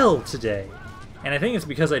doing well today. And I think it's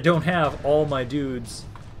because I don't have all my dudes,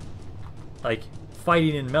 like,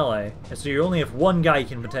 fighting in melee, and so you only have one guy you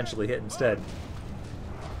can potentially hit instead.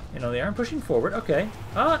 You know, they aren't pushing forward. Okay.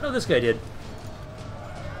 Ah, no, this guy did.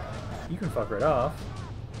 You can fuck right off.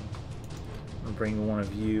 I'm gonna bring one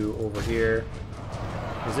of you over here.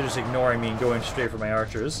 Because they're just ignoring me and going straight for my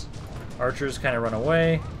archers. Archers kind of run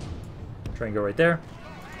away. Try and go right there.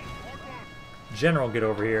 General, get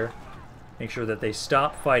over here. Make sure that they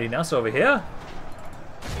stop fighting us over here.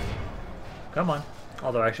 Come on.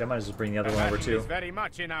 Although, actually, I might as well bring the other one over, too.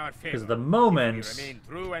 Because at the moment...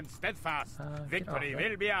 Victory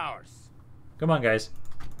will be ours. Come on, guys.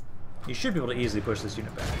 You should be able to easily push this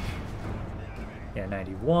unit back. Yeah,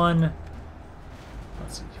 91.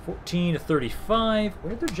 Let's see, 14 to 35.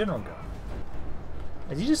 Where'd their general go?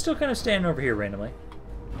 Is he just still kind of standing over here randomly?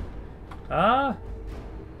 No,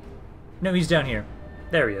 he's down here.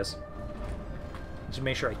 There he is. Just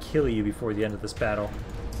make sure I kill you before the end of this battle.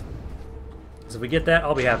 So if we get that,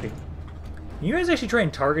 I'll be happy. Can you guys actually try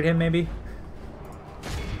and target him, maybe?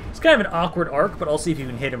 It's kind of an awkward arc, but I'll see if you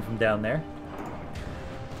can hit him from down there.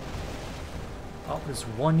 Oh, this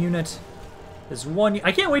one unit. This one...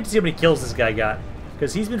 I can't wait to see how many kills this guy got.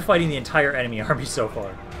 Because he's been fighting the entire enemy army so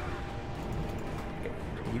far. Okay,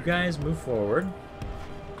 you guys move forward.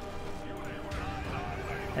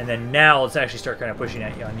 And then now let's actually start kind of pushing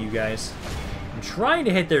on you guys. I'm trying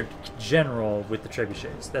to hit their general with the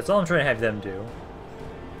trebuchets. That's all I'm trying to have them do.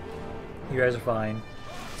 You guys are fine.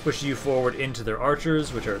 Let's push you forward into their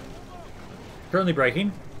archers, which are currently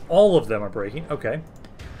breaking. All of them are breaking. Okay.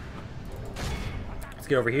 Let's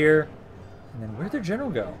get over here. And then where'd their general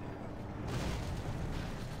go?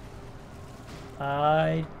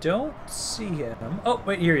 I don't see him. Oh,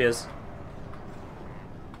 wait, here he is.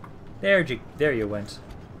 There you went.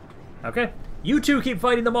 Okay. You two keep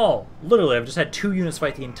fighting them all. Literally, I've just had 2 units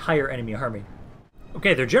fight the entire enemy army.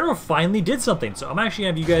 Okay, their general finally did something, so I'm actually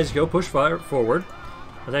going to have you guys go push forward.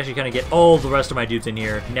 Let's actually kind of get all the rest of my dudes in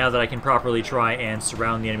here, now that I can properly try and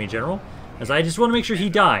surround the enemy general. As I just want to make sure he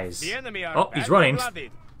dies. Oh, he's running.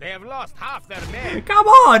 They have lost half their men. Come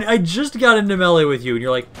on! I just got into melee with you, and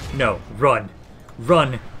you're like, no, run.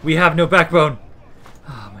 Run. We have no backbone.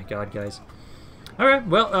 Oh my god, guys. Alright,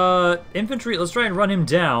 well, infantry, let's try and run him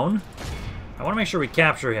down. I want to make sure we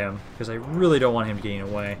capture him, because I really don't want him getting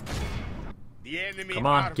away. Come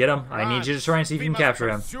on, get him. I need you to try and see if you can capture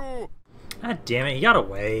him. God damn it, he got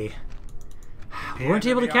away. We weren't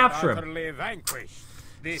able to capture him.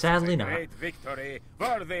 Sadly not.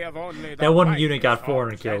 That one unit got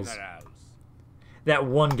 400 kills. That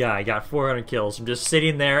one guy got 400 kills from just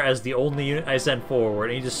sitting there as the only unit I sent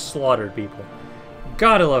forward, and he just slaughtered people.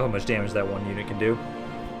 God, I love how much damage that one unit can do.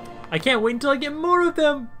 I can't wait until I get more of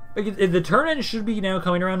them! Like, the turn end should be now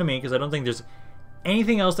coming around to me, because I don't think there's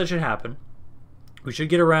anything else that should happen. We should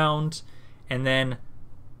get around, and then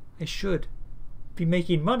I should be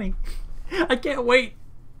making money. I can't wait!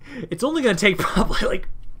 It's only going to take probably like,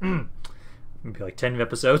 maybe like 10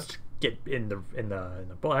 episodes to get in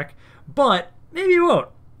the black, but maybe it won't.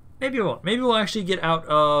 Maybe it won't. Maybe we'll actually get out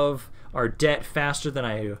of our debt faster than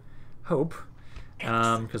I hope.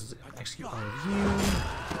 Because execute all of you.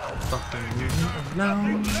 Fucking leave me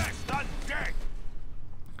alone.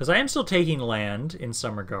 Because I am still taking land in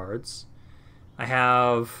some regards. I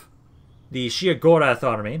have the Shiagora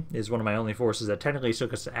Authority is one of my only forces that technically still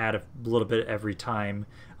gets to add a little bit every time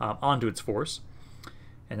onto its force.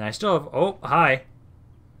 And I still have... Oh, hi.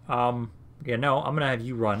 Yeah, no, I'm going to have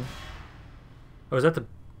you run. Oh, is that the...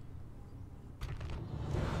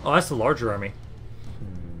 Oh, that's the larger army.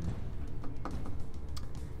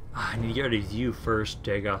 I need to get rid of you first,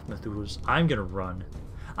 Dagoth Mehrunes. I'm gonna run.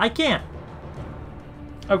 I can't!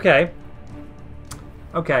 Okay.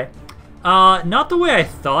 Okay. Not the way I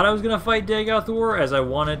thought I was gonna fight Dagoth, as I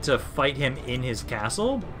wanted to fight him in his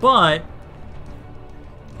castle, but...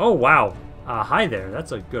 Oh, wow. Hi there.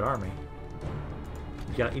 That's a good army.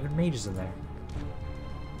 You got even mages in there.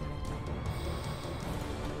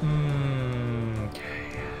 Okay.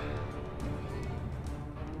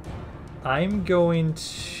 I'm going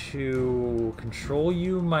to control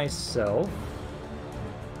you myself.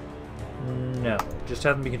 No, just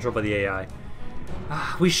have them be controlled by the AI.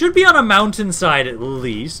 We should be on a mountainside at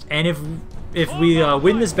least, and if we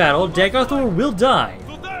win this battle, Dagoth will die.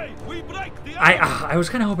 I was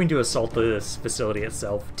kind of hoping to assault this facility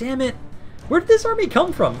itself. Damn it! Where did this army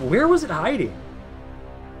come from? Where was it hiding?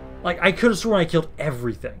 Like, I could have sworn I killed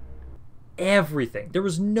everything. Everything. There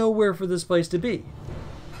was nowhere for this place to be.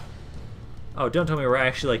 Oh, don't tell me we're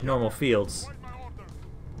actually like normal fields.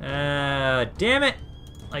 Damn it!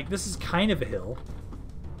 Like, this is kind of a hill.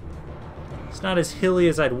 It's not as hilly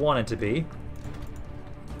as I'd want it to be.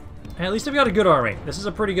 At least I've got a good army. This is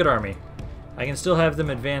a pretty good army. I can still have them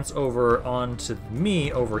advance over onto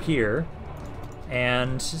me over here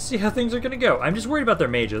and see how things are going to go. I'm just worried about their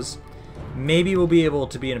mages. Maybe we'll be able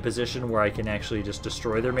to be in a position where I can actually just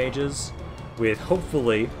destroy their mages with,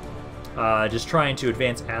 hopefully, just trying to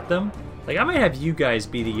advance at them. Like, I might have you guys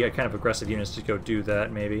be the kind of aggressive units to go do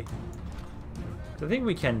that, maybe. So I think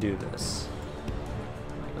we can do this.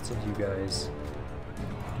 Let's have you guys...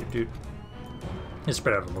 Dude. Just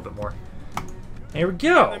spread out a little bit more. Here we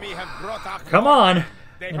go! Come on!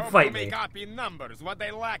 And fight me. In numbers what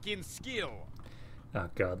they lack in skill. Oh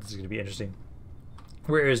god, this is going to be interesting.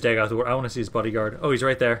 Where is Dagon? I want to see his bodyguard. Oh, he's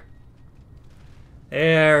right there.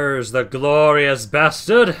 There's the glorious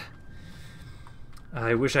bastard!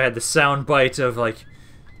 I wish I had the sound bite of, like,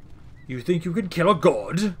 you think you can kill a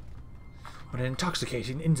god? What an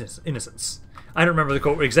intoxicating innocence. I don't remember the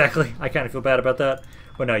quote exactly. I kind of feel bad about that.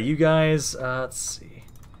 But no, you guys, let's see.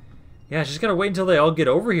 Yeah, just gotta wait until they all get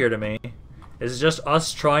over here to me. This is just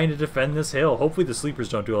us trying to defend this hill. Hopefully the sleepers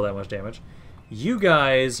don't do all that much damage. You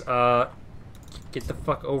guys, get the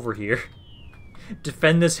fuck over here.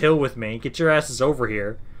 Defend this hill with me. Get your asses over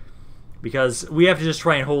here. Because we have to just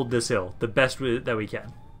try and hold this hill the best that we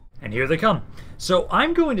can. And here they come. So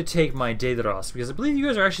I'm going to take my Daedra, because I believe you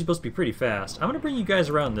guys are actually supposed to be pretty fast. I'm going to bring you guys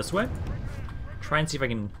around this way. Try and see if I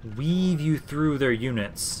can weave you through their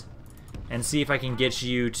units. And see if I can get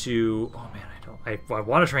you to... Oh man, I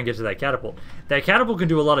want to try and get to that catapult. That catapult can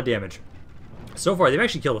do a lot of damage. So far, they've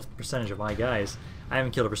actually killed a percentage of my guys. I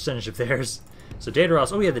haven't killed a percentage of theirs. So Daedra,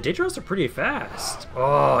 oh yeah, the Daedra are pretty fast.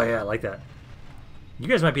 Oh yeah, I like that. You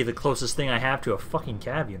guys might be the closest thing I have to a fucking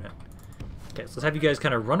cav unit. Okay, so let's have you guys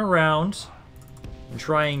kind of run around and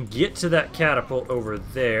try and get to that catapult over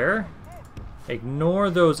there. Ignore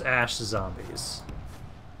those ash zombies.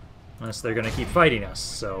 Unless they're going to keep fighting us,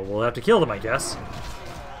 so we'll have to kill them, I guess.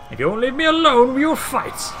 If you won't leave me alone, we will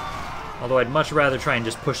fight! Although I'd much rather try and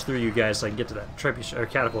just push through you guys so I can get to that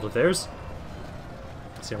catapult of theirs.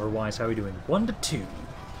 Samurai-wise, how are we doing? 1 to 2.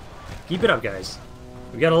 Keep it up, guys.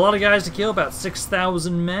 We got a lot of guys to kill, about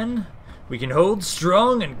 6,000 men. We can hold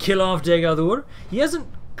strong and kill off Dagon. He isn't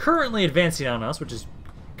currently advancing on us, which is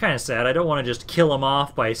kind of sad. I don't want to just kill him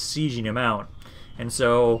off by sieging him out. And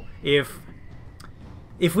so, if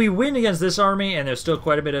we win against this army and there's still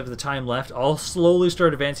quite a bit of the time left, I'll slowly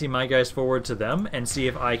start advancing my guys forward to them and see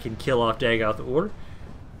if I can kill off Dagon.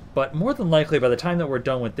 But more than likely, by the time that we're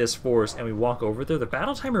done with this force and we walk over there, the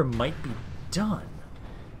battle timer might be done.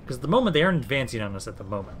 Because at the moment, they aren't advancing on us at the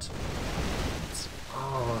moment.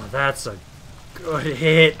 Oh, that's a good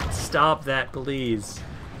hit. Stop that, please.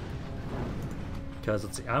 Because,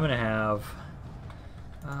 let's see, I'm going to have...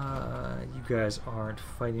 you guys aren't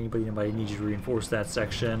fighting anybody. Nobody needs you to reinforce that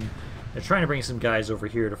section. They're trying to bring some guys over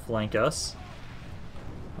here to flank us.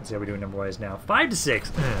 Let's see how we're doing number-wise now. 5 to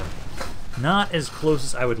 6. Not as close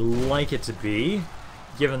as I would like it to be,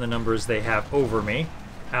 given the numbers they have over me.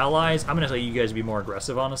 Allies, I'm going to tell you guys to be more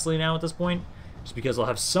aggressive, honestly, now at this point. Just because I'll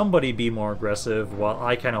have somebody be more aggressive while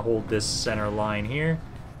I kind of hold this center line here.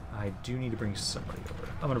 I do need to bring somebody over.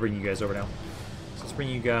 I'm going to bring you guys over now. So let's bring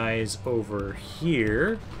you guys over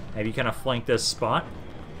here. Have you kind of flank this spot.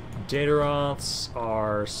 Daedroths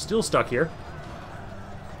are still stuck here.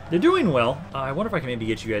 They're doing well. I wonder if I can maybe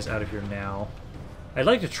get you guys out of here now. I'd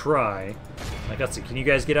like to try. Like, let's see. Can you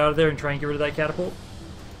guys get out of there and try and get rid of that catapult?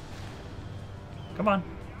 Come on.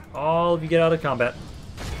 All of you get out of combat.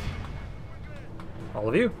 All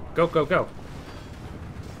of you. Go, go, go.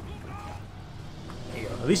 There you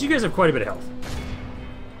go. At least you guys have quite a bit of health.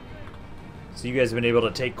 So you guys have been able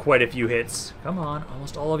to take quite a few hits. Come on.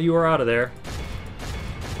 Almost all of you are out of there.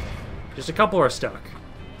 Just a couple are stuck.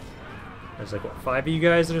 There's like, what, 5 of you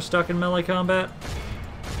guys that are stuck in melee combat?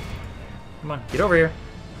 Come on, get over here.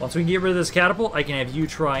 Once we can get rid of this catapult, I can have you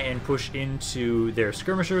try and push into their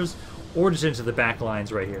skirmishers or just into the back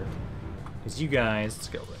lines right here. Because you guys, let's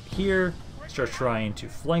go right here. Start trying to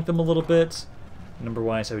flank them a little bit.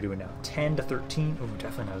 Number-wise, how are we doing now? 10 to 13. Oh,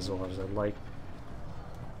 definitely not as well as I'd like.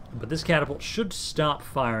 But this catapult should stop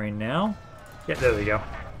firing now. Yeah, there we go.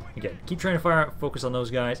 Again, keep trying to focus on those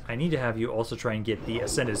guys. I need to have you also try and get the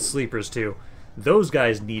Ascended Sleepers too. Those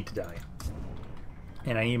guys need to die.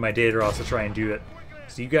 And I need my Daedra to try and do it.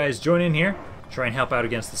 So you guys join in here. Try and help out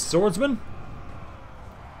against the swordsman.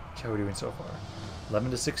 How are we doing so far?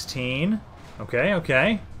 11 to 16. Okay,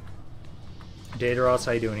 okay. Daedra,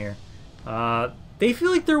 how you doing here? They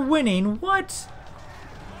feel like they're winning. What?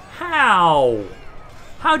 How?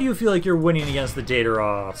 How do you feel like you're winning against the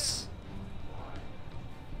Daedra?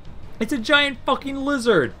 It's a giant fucking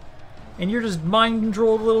lizard. And you're just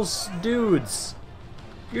mind-controlled little dudes.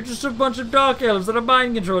 You're just a bunch of dark elves that are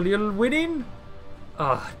mind-controlled. You're winning?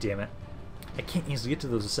 Ah, oh, damn it. I can't easily get to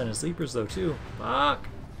those Ascended Sleepers, though, too. Fuck!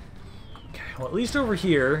 Okay, well, at least over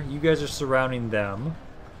here, you guys are surrounding them.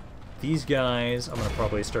 These guys, I'm going to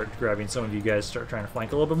probably start grabbing some of you guys, start trying to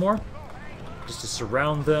flank a little bit more. Just to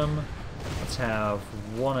surround them. Let's have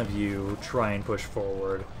one of you try and push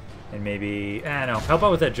forward. And maybe, no, help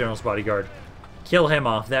out with that General's Bodyguard. Kill him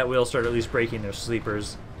off. That will start at least breaking their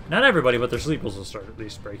sleepers. Not everybody, but their sleepers will start at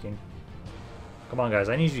least breaking. Come on, guys.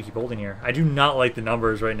 I need you to keep holding here. I do not like the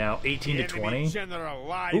numbers right now. 18 to 20.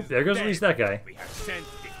 Oop, there goes at least that guy.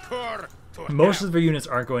 Most of their units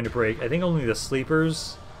aren't going to break. I think only the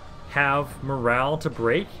sleepers have morale to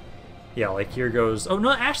break. Yeah, like here goes... Oh,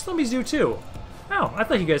 no, Ash Zombies do too. Oh, I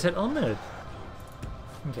thought you guys had unlimited.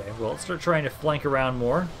 Okay, well, let's start trying to flank around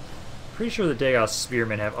more. Pretty sure the Dagon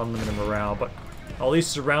Spearmen have unlimited morale, but I'll at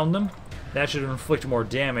least surround them. That should inflict more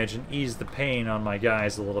damage and ease the pain on my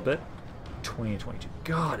guys a little bit. 20 and 22.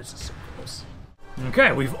 God, this is so close.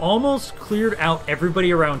 Okay, we've almost cleared out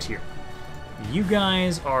everybody around here. You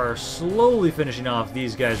guys are slowly finishing off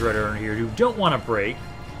these guys right around here who don't want to break.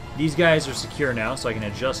 These guys are secure now, so I can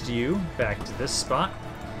adjust you back to this spot.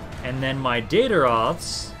 And then my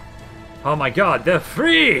Daedroths... Oh my god, they're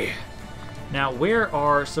free! Now, where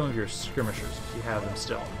are some of your skirmishers, if you have them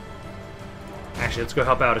still? Actually, let's go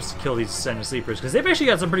help out to kill these Ascended Sleepers, because they've actually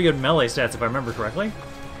got some pretty good melee stats, if I remember correctly.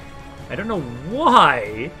 I don't know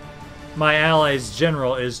why my ally's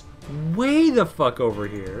general is way the fuck over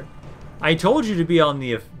here. I told you to be on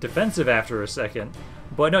the defensive after a second,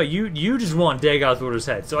 but no, you just want Dagon Thor's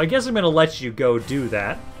head, so I guess I'm going to let you go do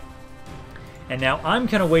that. And now I'm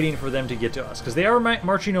kind of waiting for them to get to us, because they are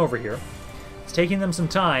marching over here. It's taking them some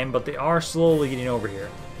time, but they are slowly getting over here.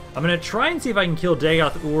 I'm going to try and see if I can kill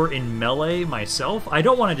Dagoth in melee myself. I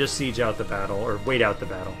don't want to just siege out the battle, or wait out the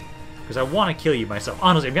battle, because I want to kill you myself.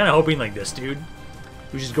 Honestly, I'm kind of hoping like this dude,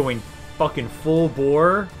 who's just going fucking full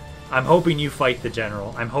bore. I'm hoping you fight the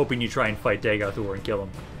general. I'm hoping you try and fight Dagoth and kill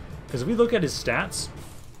him. Because if we look at his stats...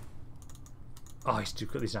 Oh,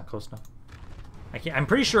 he's not close enough. I'm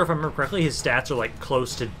pretty sure if I remember correctly, his stats are like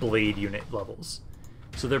close to blade unit levels.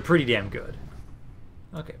 So they're pretty damn good.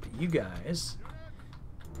 Okay, but you guys...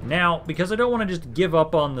 Now, because I don't want to just give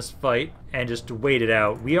up on this fight and just wait it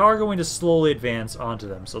out, we are going to slowly advance onto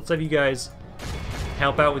them. So let's have you guys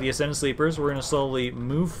help out with the Ascended Sleepers. We're going to slowly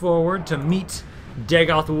move forward to meet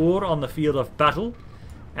Dagoth on the field of battle.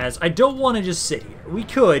 As I don't want to just sit here. We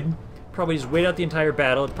could probably just wait out the entire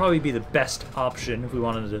battle. It'd probably be the best option if we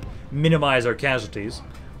wanted to minimize our casualties.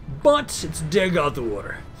 But it's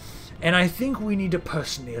Dagoth, and I think we need to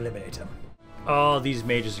personally eliminate him. Oh, these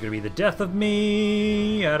mages are going to be the death of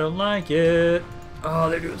me. I don't like it. Oh,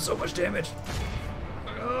 they're doing so much damage.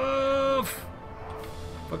 Fuck off.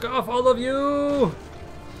 Fuck off, all of you.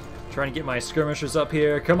 Trying to get my skirmishers up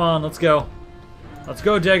here. Come on, let's go. Let's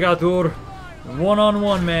go, Dagoth.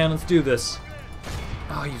 One-on-one, man. Let's do this.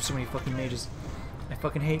 Oh, you have so many fucking mages. I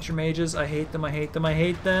fucking hate your mages. I hate them, I hate them, I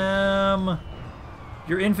hate them.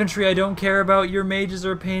 Your infantry I don't care about. Your mages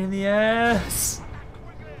are a pain in the ass.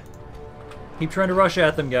 Keep trying to rush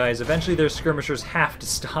at them, guys. Eventually their skirmishers have to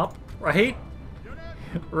stop, right?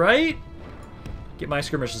 Right? Get my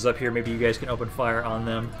skirmishers up here. Maybe you guys can open fire on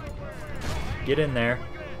them. Get in there.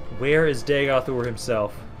 Where is Dagoth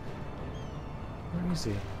himself? Where is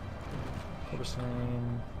he?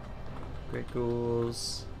 Silverstein. Great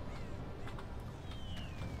Ghouls.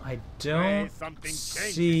 I don't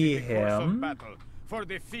see him.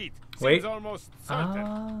 Wait.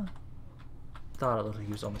 Thought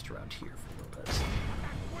he was almost around here for Lopez.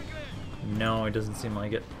 No, it doesn't seem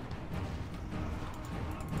like it.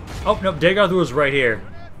 Oh, no, Dagoth was right here.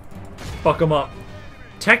 Fuck him up.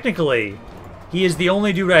 Technically, he is the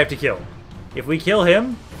only dude I have to kill. If we kill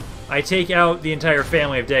him, I take out the entire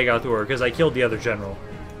family of Dagoth because I killed the other general.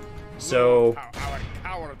 So,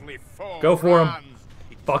 go for him.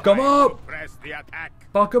 Fuck him up!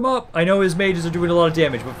 Fuck him up! I know his mages are doing a lot of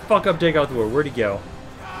damage, but fuck up Dagoth. Where'd he go?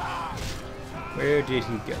 Where did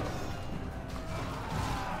he go?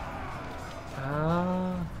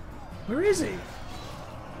 Where is he?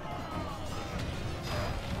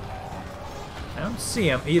 I don't see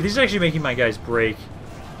him. This is actually making my guys break.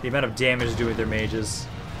 The amount of damage to do with their mages.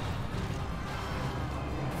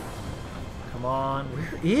 Come on.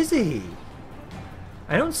 Where is he?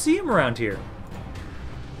 I don't see him around here.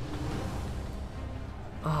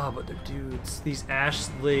 Ah, but they're dudes. These Ash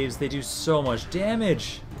Slaves, they do so much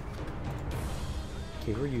damage.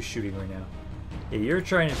 Okay, where are you shooting right now? Yeah, you're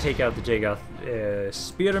trying to take out the Dagoth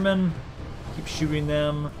Spearmen. Keep shooting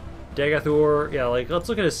them. Dagoth, yeah, like, let's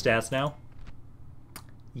look at his stats now.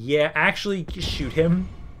 Yeah, actually, shoot him.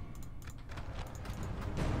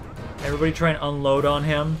 Everybody try and unload on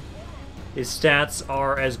him. His stats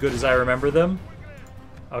are as good as I remember them.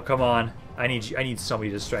 Oh, come on. I need somebody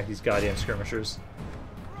to distract these goddamn skirmishers.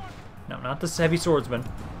 No, not this heavy swordsman.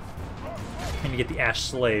 I need to get the Ash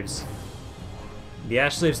Slaves. The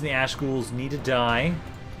Ash Slaves and the Ash Ghouls need to die.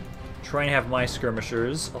 Try and have my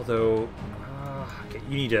skirmishers, although... okay,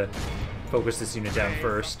 you need to focus this unit down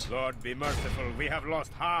first. Lord be merciful, we have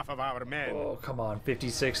lost half of our men. Oh, come on.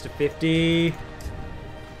 56 to 50.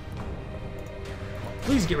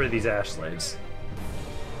 Please get rid of these Ash Slaves.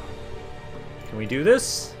 Can we do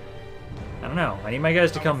this? I don't know. I need my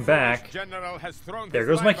guys to come back. There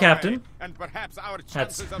goes my captain.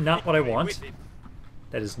 That's not what I want.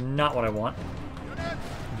 That is not what I want.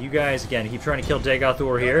 You guys, again, keep trying to kill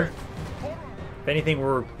Dagothor here. If anything,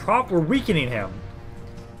 we're weakening him.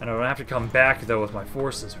 And I don't have to come back, though, with my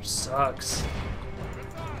forces, which sucks.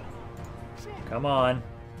 Come on.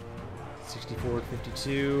 64 to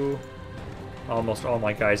 52. Almost all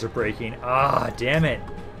my guys are breaking. Ah, damn it.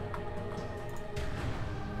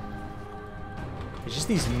 It's just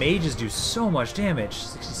these mages do so much damage.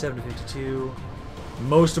 67 to 52.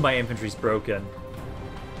 Most of my infantry's broken.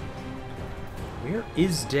 Where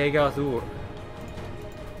is Dagothor?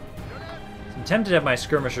 I'm tempted to have my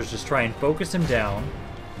skirmishers just try and focus him down.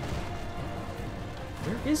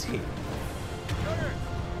 Where is he?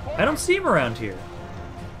 I don't see him around here.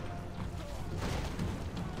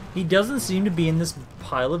 He doesn't seem to be in this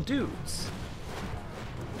pile of dudes.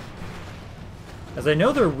 As I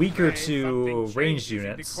know they're weaker to ranged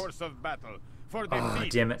units. Oh,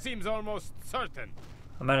 damn it. Seems almost certain.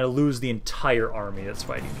 I'm gonna lose the entire army that's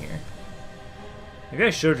fighting here. Maybe I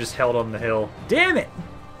should have just held on the hill. Damn it!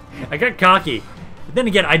 I got cocky. But then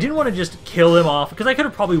again, I didn't want to just kill him off, because I could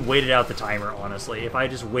have probably waited out the timer, honestly, if I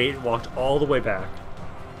just walked all the way back.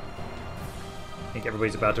 I think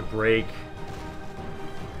everybody's about to break.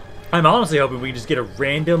 I'm honestly hoping we can just get a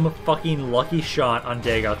random fucking lucky shot on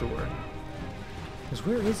Dagothor. Because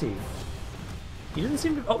where is he? He doesn't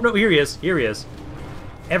seem to... Oh, no, here he is. Here he is.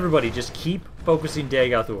 Everybody, just keep focusing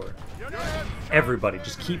Dagothor. Everybody,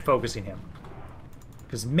 just keep focusing him.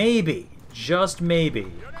 Because maybe, just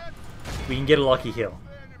maybe, we can get a lucky kill.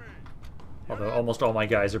 Although almost all my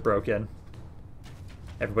guys are broken.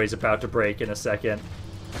 Everybody's about to break in a second.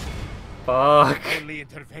 Fuck. Only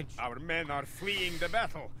intervention. Our men are fleeing the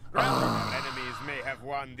battle. Our enemies may have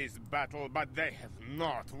won this battle, but they have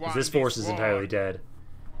not won This force is war. entirely dead.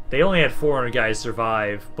 They only had 400 guys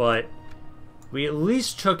survive, but we at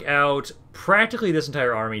least took out practically this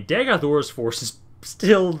entire army. Dagothor's force is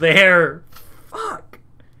still there. Fuck.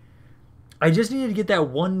 I just needed to get that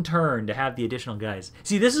one turn to have the additional guys.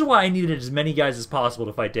 See, this is why I needed as many guys as possible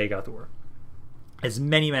to fight Dagothor. As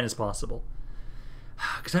many men as possible.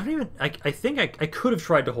 Because I don't even... I think I could have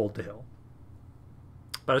tried to hold the hill.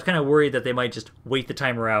 But I was kind of worried that they might just wait the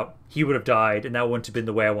timer out. He would have died, and that wouldn't have been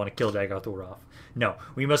the way I want to kill Dagothor off. No,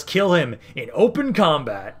 we must kill him in open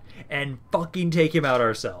combat and fucking take him out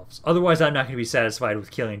ourselves. Otherwise, I'm not going to be satisfied with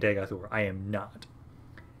killing Dagothor. I am not.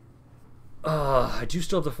 I do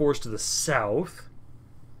still have the force to the south.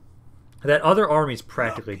 That other army's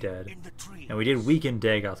practically dead. And we did weaken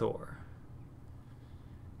Dagothor.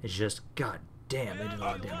 It's just, god damn, they did a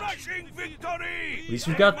lot of damage. At least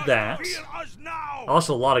we've got that.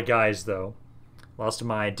 Also a lot of guys, though. Lost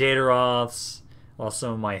my Daedroths. Lost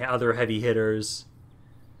some of my other heavy hitters.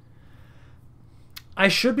 I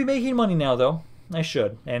should be making money now, though. I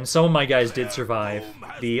should. And some of my guys did survive.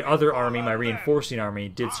 The other army, my reinforcing army,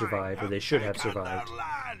 did survive, or they should have survived.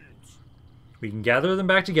 We can gather them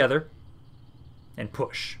back together and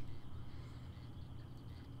push.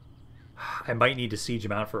 I might need to siege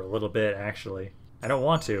them out for a little bit, actually. I don't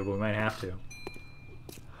want to, but we might have to.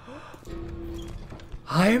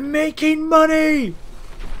 I'm making money!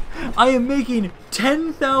 I am making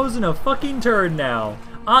 10,000 a fucking turn now.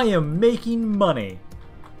 I am making money.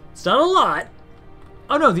 It's not a lot.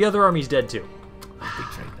 Oh no, the other army's dead too.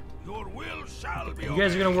 You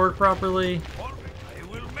guys are gonna work properly?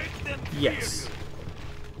 Yes.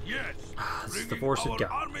 This is the force we've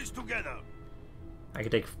got. I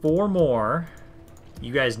can take 4 more.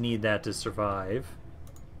 You guys need that to survive.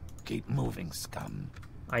 Keep moving, scum.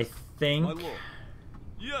 I think...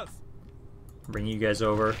 Yes. Bring you guys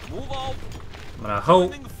over. Move out. I'm gonna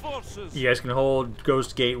hope you guys can hold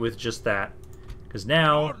Ghost Gate with just that. Because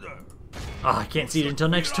now... I can't see it until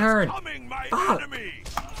next turn. Fuck.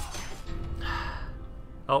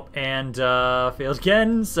 Oh, and failed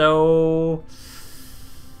again, so...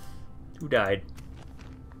 Who died?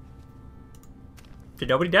 Did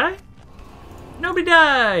nobody die? Nobody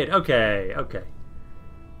died! Okay, okay.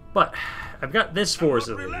 But, I've got this force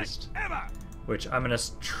at least. Which I'm gonna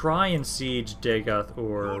try and siege Dagon, Your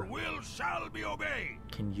or will shall be obeyed.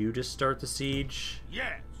 can you just start the siege?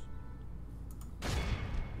 Yes.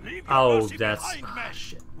 Leave your Oh, mercy that's behind, men.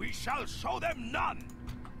 shit. We shall show them none.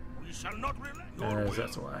 We shall not relent. Your will,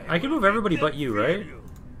 That's why. I I can will move make everybody them but you, fear right? you.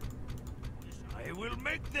 I will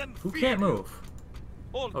make them Who fear can't you. move?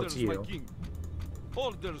 Orders, it's my you. king.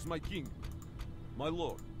 Orders, my king. My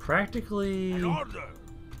lord. Practically. An order.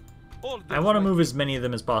 Orders, I want to my move king. as many of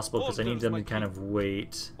them as possible because I need Orders, them my to kind king. of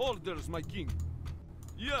wait. Orders, my king.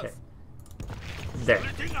 Yes. Okay. There.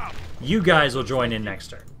 Splitting up. You guys will join in next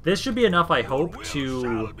turn. This should be enough, I Your hope, will to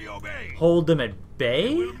shall be obeyed. hold them at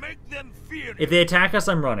bay. Will make them fear If they attack us,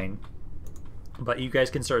 I'm running. But you guys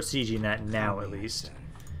can start sieging that now, at least.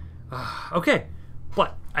 Okay.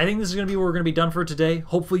 But I think this is going to be where we're going to be done for today.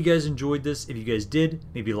 Hopefully you guys enjoyed this. If you guys did,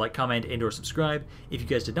 maybe like, comment, and or subscribe. If you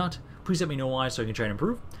guys did not, please let me know why so I can try and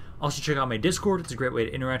improve. Also check out my Discord. It's a great way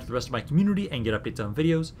to interact with the rest of my community and get updates on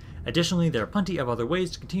videos. Additionally, there are plenty of other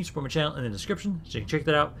ways to continue to support my channel in the description, so you can check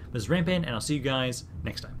that out. This is Rampaned, and I'll see you guys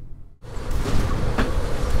next time.